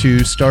how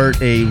to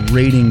start a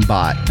rating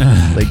bot.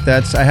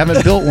 I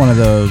haven't built one of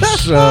those,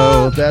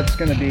 so that's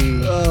going to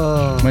be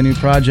my new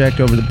project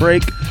over the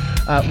break.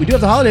 We do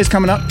have the holidays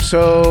coming up,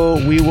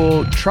 so we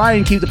will try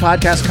and keep the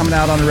podcast coming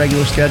out on a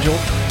regular schedule,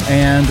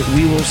 and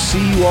we will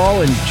see you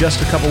all in just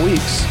a couple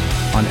weeks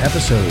on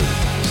episode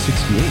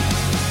 68.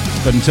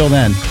 But until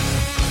then,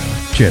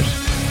 cheers.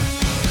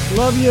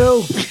 Love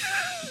you.